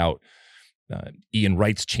snuffed out Ian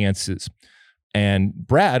Wright's chances. And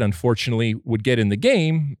Brad, unfortunately, would get in the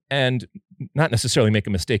game and not necessarily make a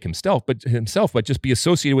mistake himself, but just be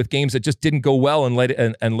associated with games that just didn't go well and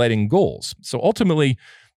letting goals. So ultimately,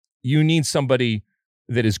 you need somebody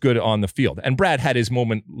that is good on the field. And Brad had his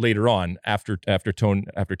moment later on after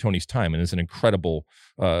Tony's time, and is an incredible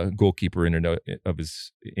goalkeeper in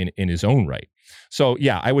his own right. So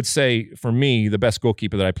yeah, I would say for me, the best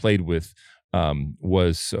goalkeeper that I played with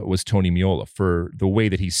was Tony Meola, for the way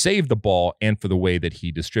that he saved the ball and for the way that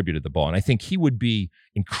he distributed the ball. And I think he would be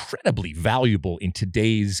incredibly valuable in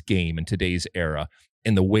today's game and today's era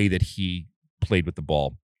in the way that he played with the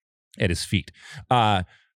ball at his feet.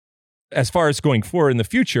 As far as going forward in the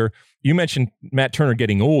future, you mentioned Matt Turner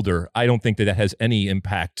getting older. I don't think that has any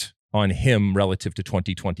impact on him relative to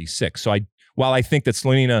 2026. So while I think that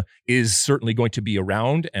Slonina is certainly going to be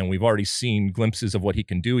around, and we've already seen glimpses of what he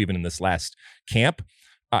can do even in this last camp,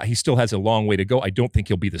 he still has a long way to go. I don't think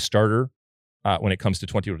he'll be the starter when it comes to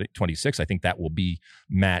 2026. I think that will be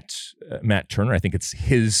Matt Turner. I think it's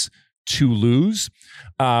his to lose.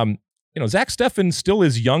 Zach Steffen still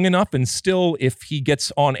is young enough, and still, if he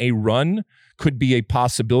gets on a run, could be a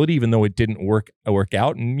possibility, even though it didn't work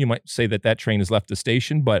out. And you might say that train has left the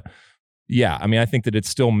station, but yeah, I think that it's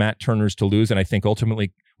still Matt Turner's to lose. And I think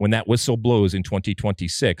ultimately, when that whistle blows in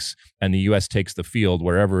 2026 and the U.S. takes the field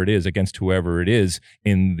wherever it is against whoever it is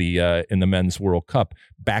in the Men's World Cup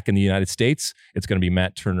back in the United States, it's going to be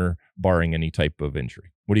Matt Turner, barring any type of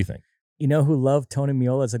injury. What do you think? You know who loved Tony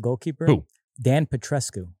Meola as a goalkeeper? Who? Dan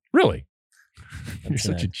Petrescu. Really? You're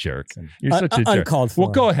such a jerk. You're such a jerk. Uncalled for.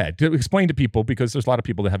 Well, go ahead. To explain to people, because there's a lot of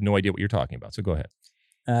people that have no idea what you're talking about. So go ahead.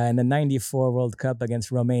 In the 94 World Cup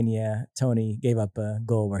against Romania, Tony gave up a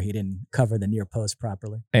goal where he didn't cover the near post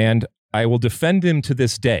properly. And I will defend him to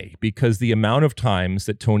this day, because the amount of times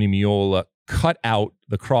that Tony Meola cut out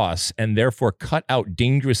the cross and therefore cut out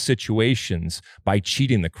dangerous situations by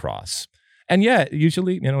cheating the cross. And yeah,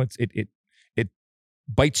 usually, it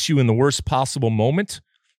bites you in the worst possible moment,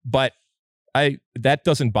 but that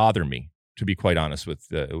doesn't bother me, to be quite honest with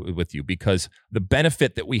you, because the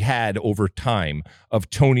benefit that we had over time of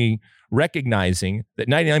Tony recognizing that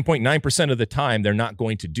 99.9% of the time they're not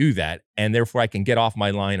going to do that, and therefore I can get off my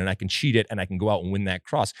line and I can cheat it and I can go out and win that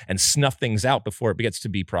cross and snuff things out before it gets to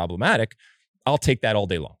be problematic. I'll take that all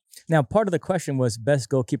day long. Now, part of the question was best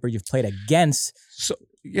goalkeeper you've played against. So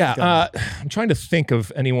yeah, I'm trying to think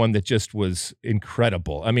of anyone that just was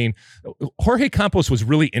incredible. Jorge Campos was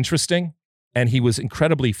really interesting. And he was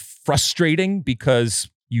incredibly frustrating because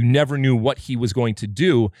you never knew what he was going to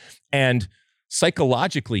do. And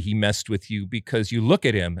psychologically, he messed with you, because you look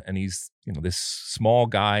at him and he's, this small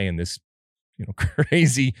guy in this,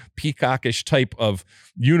 crazy peacockish type of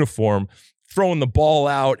uniform, throwing the ball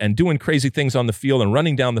out and doing crazy things on the field and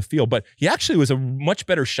running down the field. But he actually was a much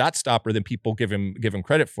better shot stopper than people give him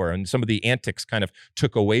credit for. And some of the antics kind of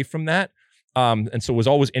took away from that. And so it was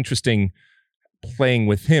always interesting playing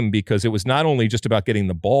with him, because it was not only just about getting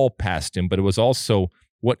the ball past him, but it was also,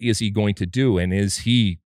 what is he going to do? And is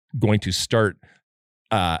he going to start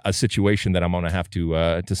a situation that I'm going to have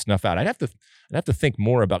to snuff out? I'd have to think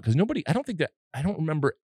more about, because I don't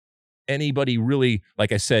remember anybody really,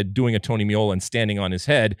 like I said, doing a Tony Meola and standing on his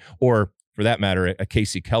head, or for that matter, a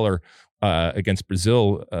Casey Keller against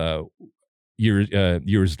Brazil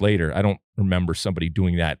years later. I don't remember somebody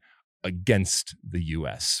doing that against the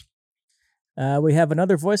U.S. We have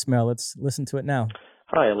another voicemail. Let's listen to it now.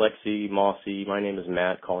 Hi, Alexi, Mossy. My name is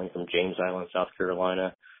Matt, calling from James Island, South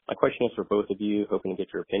Carolina. My question is for both of you, hoping to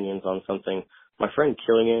get your opinions on something. My friend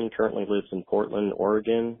Killian currently lives in Portland,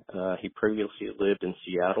 Oregon. He previously lived in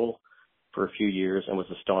Seattle for a few years and was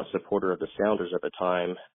a staunch supporter of the Sounders at the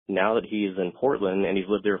time. Now that he is in Portland, and he's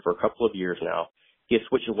lived there for a couple of years now, he has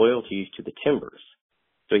switched loyalties to the Timbers.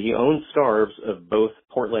 So he owns scarves of both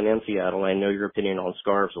Portland and Seattle. I know your opinion on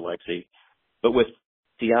scarves, Alexi. But with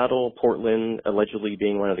Seattle, Portland allegedly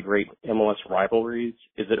being one of the great MLS rivalries,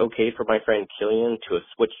 is it okay for my friend Killian to have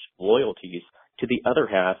switched loyalties to the other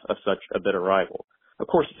half of such a bitter rival? Of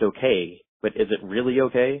course it's okay, but is it really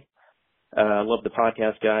okay? Love the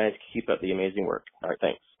podcast, guys. Keep up the amazing work. All right,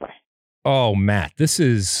 thanks. Bye. Oh, Matt, this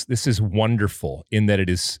is wonderful in that it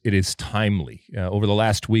is timely. Over the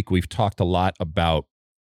last week, we've talked a lot about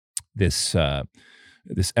this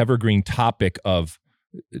evergreen topic of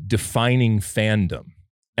defining fandom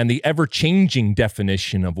and the ever-changing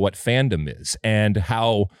definition of what fandom is and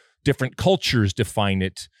how different cultures define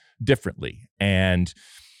it differently. And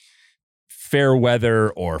fair weather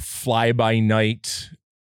or fly-by-night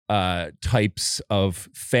types of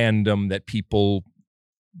fandom that people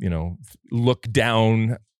look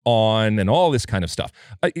down on and all this kind of stuff.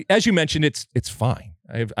 As you mentioned, it's fine.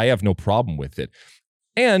 I have no problem with it.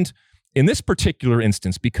 And in this particular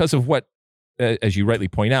instance, because of what, as you rightly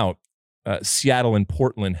point out, Seattle and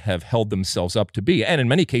Portland have held themselves up to be, and in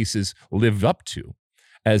many cases lived up to,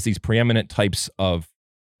 as these preeminent types of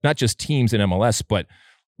not just teams in MLS, but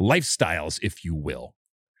lifestyles, if you will.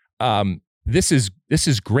 This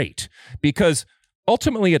is great, because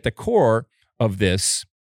ultimately at the core of this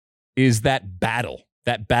is that battle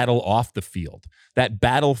off the field, that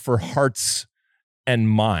battle for hearts and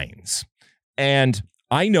minds. And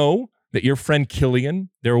I know that your friend Killian,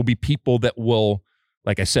 there will be people that will,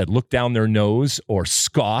 like I said, look down their nose or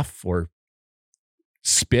scoff or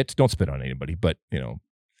spit. Don't spit on anybody, but,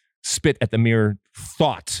 spit at the mere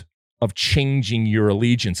thought of changing your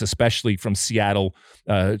allegiance, especially from Seattle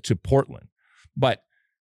to Portland. But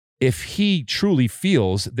if he truly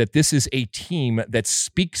feels that this is a team that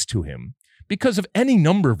speaks to him because of any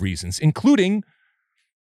number of reasons, including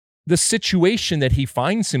the situation that he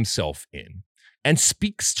finds himself in, and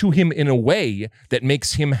speaks to him in a way that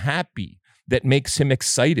makes him happy, that makes him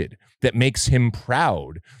excited, that makes him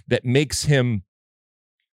proud, that makes him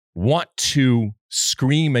want to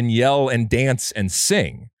scream and yell and dance and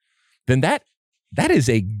sing, then that is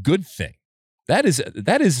a good thing. That is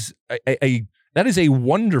a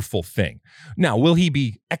wonderful thing. Now, will he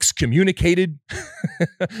be excommunicated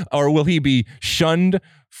or will he be shunned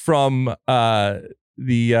from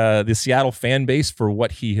the Seattle fan base for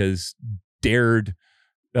what he has dared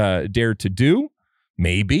to do?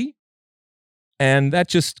 Maybe. And that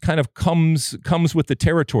just kind of comes with the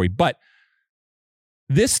territory. But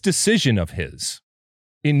this decision of his,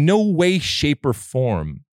 in no way, shape, or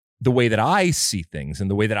form, the way that I see things and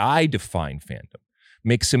the way that I define fandom,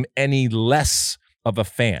 makes him any less of a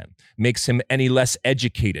fan, makes him any less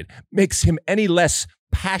educated, makes him any less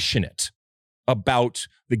passionate about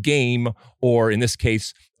the game, or in this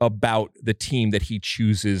case, about the team that he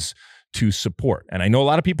chooses to support. And I know a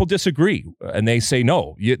lot of people disagree, and they say,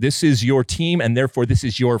 no, this is your team, and therefore this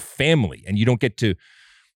is your family, and you don't get to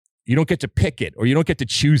pick it, or you don't get to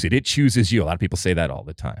choose it. It chooses you. A lot of people say that all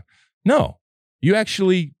the time. No, you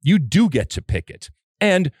do get to pick it.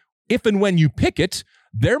 And if and when you pick it,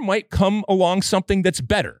 there might come along something that's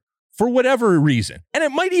better for whatever reason. And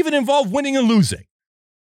it might even involve winning and losing.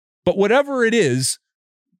 But whatever it is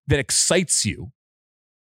that excites you,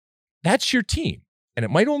 that's your team. And it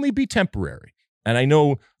might only be temporary. And I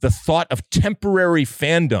know the thought of temporary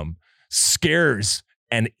fandom scares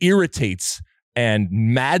and irritates and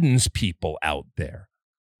maddens people out there.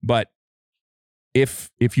 But if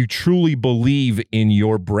you truly believe in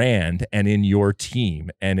your brand and in your team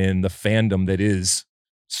and in the fandom that is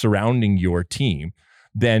surrounding your team,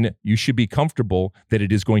 then you should be comfortable that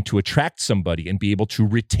it is going to attract somebody and be able to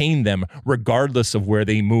retain them regardless of where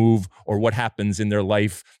they move or what happens in their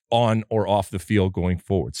life on or off the field going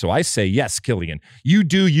forward. So I say, yes, Killian, you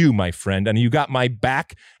do you, my friend, and you got my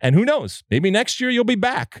back. And who knows, maybe next year you'll be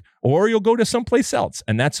back or you'll go to someplace else,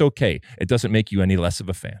 and that's okay. It doesn't make you any less of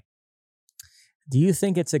a fan. Do you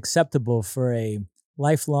think it's acceptable for a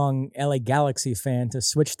lifelong LA Galaxy fan to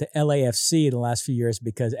switch to LAFC in the last few years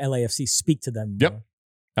because LAFC speak to them more? Yep,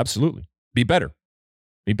 absolutely. Be better.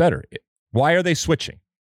 Why are they switching?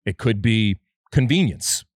 It could be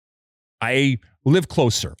convenience. I live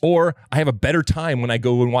closer, or I have a better time when I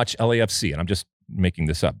go and watch LAFC. And I'm just making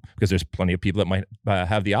this up because there's plenty of people that might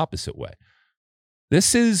have the opposite way.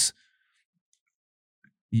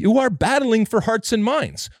 You are battling for hearts and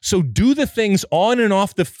minds. So do the things on and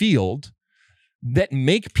off the field that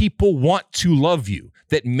make people want to love you,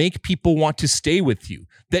 that make people want to stay with you,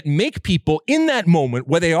 that make people in that moment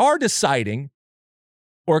where they are deciding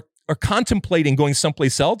or contemplating going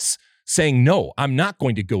someplace else, saying, no, I'm not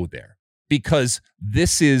going to go there because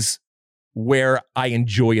this is where I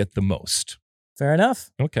enjoy it the most. Fair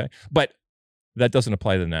enough. Okay. But that doesn't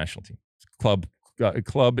apply to the national team. Club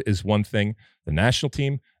club is one thing. The national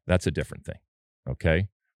team, that's a different thing. Okay,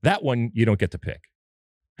 that one you don't get to pick.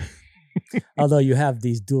 Although you have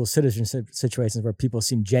these dual citizenship situations where people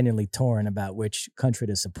seem genuinely torn about which country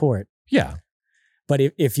to support. Yeah. But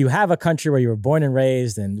if you have a country where you were born and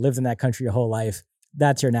raised and lived in that country your whole life,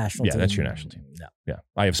 that's your national team. Yeah, that's your national team. No. Yeah,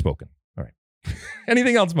 I have spoken. All right.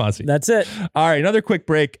 Anything else, Mossy? That's it. All right, another quick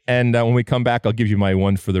break. And when we come back, I'll give you my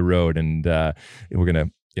one for the road. And we're going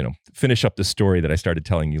to, finish up the story that I started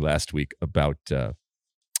telling you last week about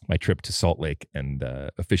my trip to Salt Lake and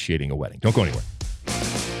officiating a wedding. Don't go anywhere.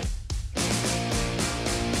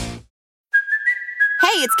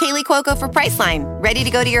 Hey, it's Kaylee Cuoco for Priceline. Ready to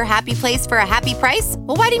go to your happy place for a happy price?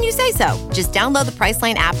 Well, why didn't you say so? Just download the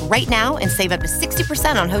Priceline app right now and save up to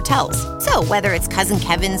 60% on hotels. So whether it's Cousin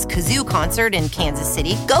Kevin's Kazoo Concert in Kansas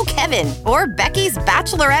City, go Kevin, or Becky's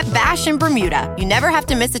Bachelorette Bash in Bermuda, you never have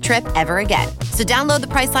to miss a trip ever again. So download the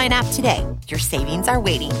Priceline app today. Your savings are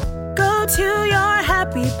waiting. Go to your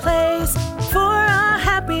happy place for a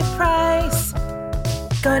happy price.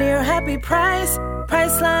 Go to your happy price,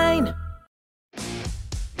 Priceline.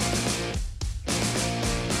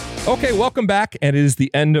 Okay, welcome back. And it is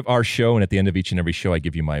the end of our show. And at the end of each and every show, I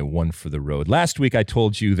give you my one for the road. Last week, I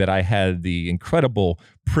told you that I had the incredible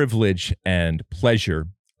privilege and pleasure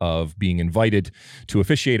of being invited to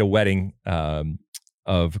officiate a wedding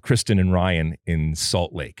of Kristen and Ryan in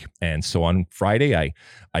Salt Lake. And so on Friday,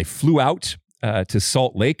 I flew out to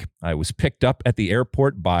Salt Lake. I was picked up at the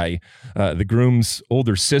airport by the groom's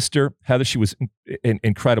older sister, Heather. She was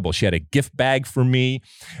incredible. She had a gift bag for me,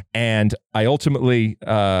 and I ultimately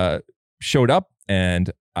showed up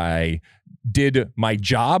and I did my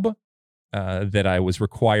job that I was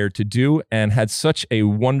required to do, and had such a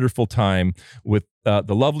wonderful time with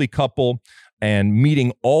the lovely couple and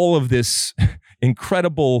meeting all of this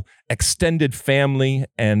incredible extended family,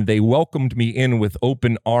 and they welcomed me in with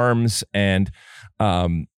open arms, and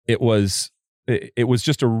it was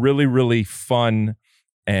just a really, really fun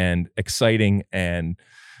and exciting and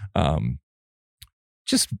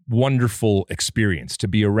just wonderful experience to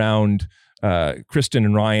be around Kristen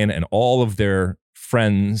and Ryan and all of their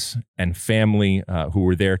friends and family who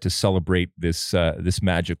were there to celebrate this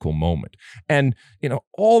magical moment. And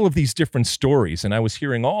all of these different stories, and I was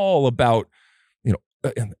hearing all about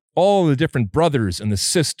all the different brothers and the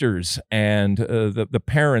sisters and the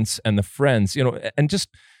parents and the friends, and just,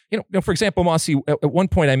 for example, Mossy, at one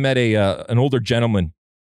point I met an older gentleman,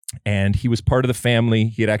 and he was part of the family.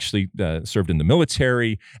 He had actually served in the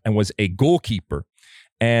military and was a goalkeeper.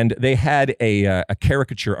 And they had a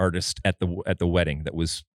caricature artist at the wedding that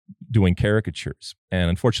was doing caricatures. And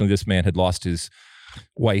unfortunately, this man had lost his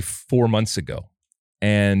wife 4 months ago.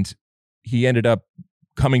 And he ended up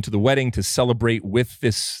coming to the wedding to celebrate with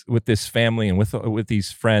this family and with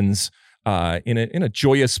these friends in a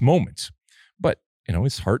joyous moment. But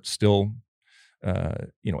his heart still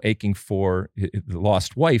aching for the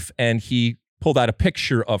lost wife, and he pulled out a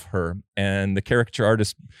picture of her, and the caricature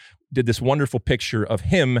artist did this wonderful picture of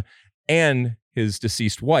him and his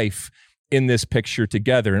deceased wife in this picture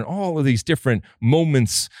together, and all of these different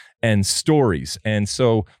moments and stories. And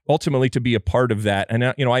so ultimately to be a part of that, and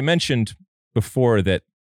I mentioned before that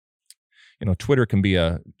Twitter can be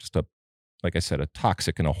like I said, a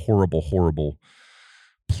toxic and a horrible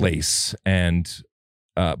place, and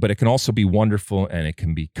but it can also be wonderful, and it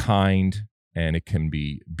can be kind, and it can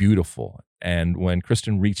be beautiful. And when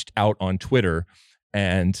Kristen reached out on Twitter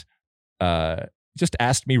and just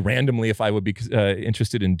asked me randomly if I would be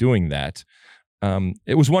interested in doing that,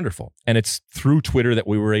 it was wonderful. And it's through Twitter that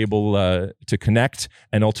we were able to connect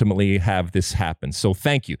and ultimately have this happen. So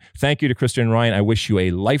thank you. Thank you to Kristen and Ryan. I wish you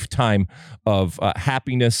a lifetime of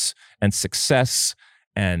happiness and success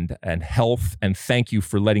and health. And thank you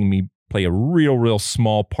for letting me play a real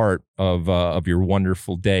small part of your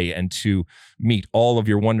wonderful day, and to meet all of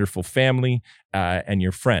your wonderful family and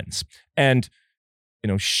your friends. And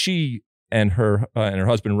she and her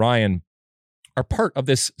husband Ryan are part of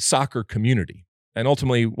this soccer community. And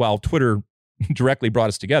ultimately, while Twitter directly brought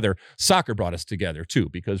us together, soccer brought us together too,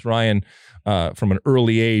 because Ryan, from an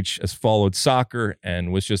early age, has followed soccer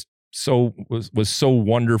and was just was so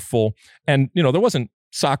wonderful. And there wasn't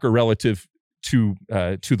soccer relative to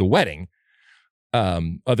the wedding,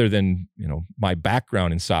 other than my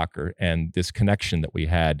background in soccer and this connection that we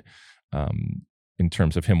had in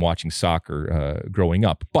terms of him watching soccer growing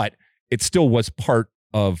up. But it still was part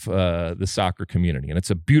of the soccer community, and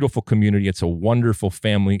it's a beautiful community. It's a wonderful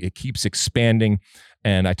family. It keeps expanding,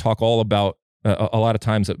 and I talk all about a lot of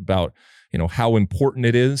times about how important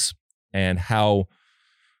it is, and how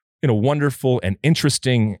wonderful and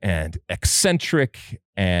interesting and eccentric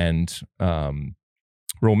and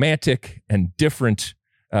romantic and different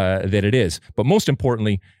that it is. But most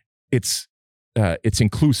importantly, it's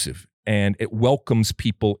inclusive and it welcomes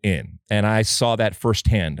people in. And I saw that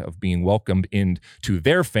firsthand of being welcomed into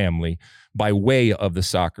their family by way of the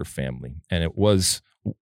soccer family. And it was,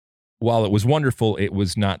 while it was wonderful, it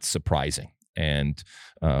was not surprising. And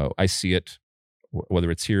I see it, whether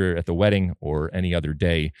it's here at the wedding or any other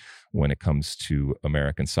day when it comes to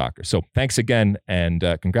American soccer. So thanks again, and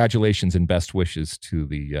congratulations and best wishes to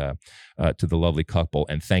the lovely couple.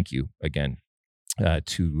 And thank you again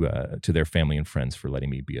to their family and friends for letting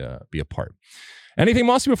me be a part. Anything,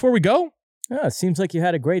 Mossy, before we go? Yeah, it seems like you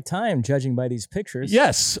had a great time, judging by these pictures.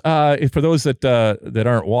 Yes, for those that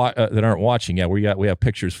aren't watching, yeah, we have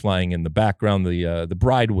pictures flying in the background. The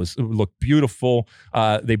bride looked beautiful.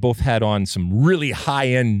 They both had on some really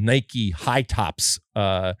high-end Nike high tops.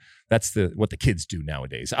 That's what the kids do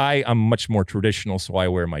nowadays. I'm much more traditional, so I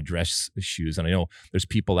wear my dress shoes. And I know there's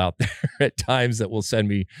people out there at times that will send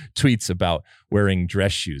me tweets about wearing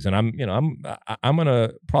dress shoes. And I'm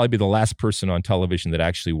gonna probably be the last person on television that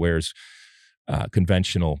actually wears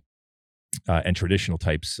conventional and traditional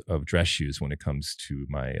types of dress shoes when it comes to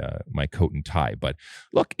my coat and tie. But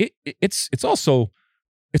look, it's also,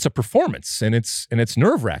 it's a performance, and it's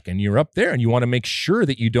nerve-wracking. You're up there and you want to make sure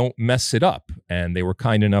that you don't mess it up. And they were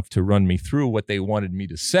kind enough to run me through what they wanted me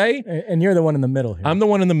to say. And you're the one in the middle here. I'm the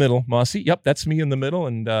one in the middle, Mossy. Yep, that's me in the middle,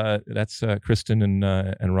 and that's Kristen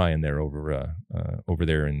and Ryan there over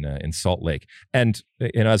there in Salt Lake. And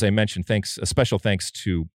as I mentioned, a special thanks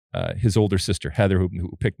to his older sister Heather,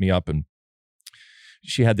 who picked me up, and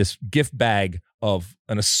she had this gift bag of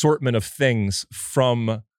an assortment of things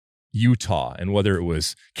from Utah, and whether it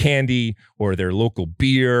was candy or their local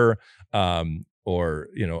beer, or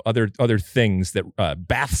other things that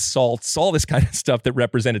bath salts, all this kind of stuff that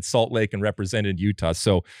represented Salt Lake and represented Utah.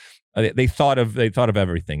 So they thought of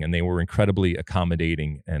everything, and they were incredibly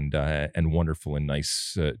accommodating and wonderful and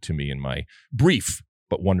nice to me in my brief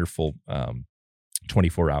but wonderful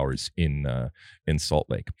 24 hours in Salt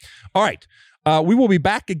Lake. All right, we will be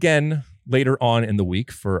back again later on in the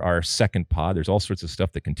week for our second pod. There's all sorts of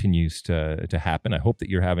stuff that continues to happen. I hope that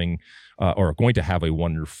you're having or are going to have a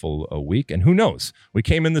wonderful week. And who knows? We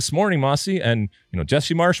came in this morning, Mossy, and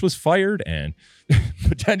Jesse Marsch was fired, and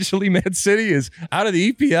potentially Man City is out of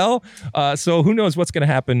the EPL. So who knows what's going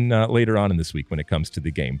to happen later on in this week when it comes to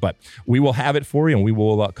the game. But we will have it for you, and we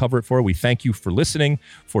will cover it for you. We thank you for listening,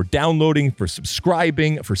 for downloading, for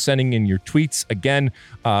subscribing, for sending in your tweets. Again,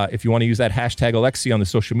 if you want to use that hashtag Alexi on the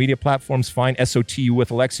social media platforms, fine, SOTU with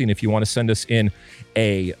Alexi. And if you want to send us in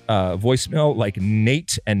a voicemail like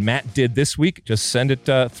Nate and Matt did this week, just send it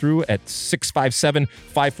through at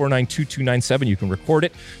 657-549-2297. You can record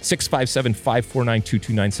it,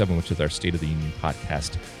 657-549-2297, which is our State of the Union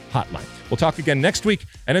podcast hotline. We'll talk again next week.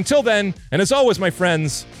 And until then, and as always, my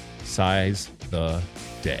friends, size the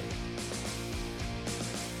day.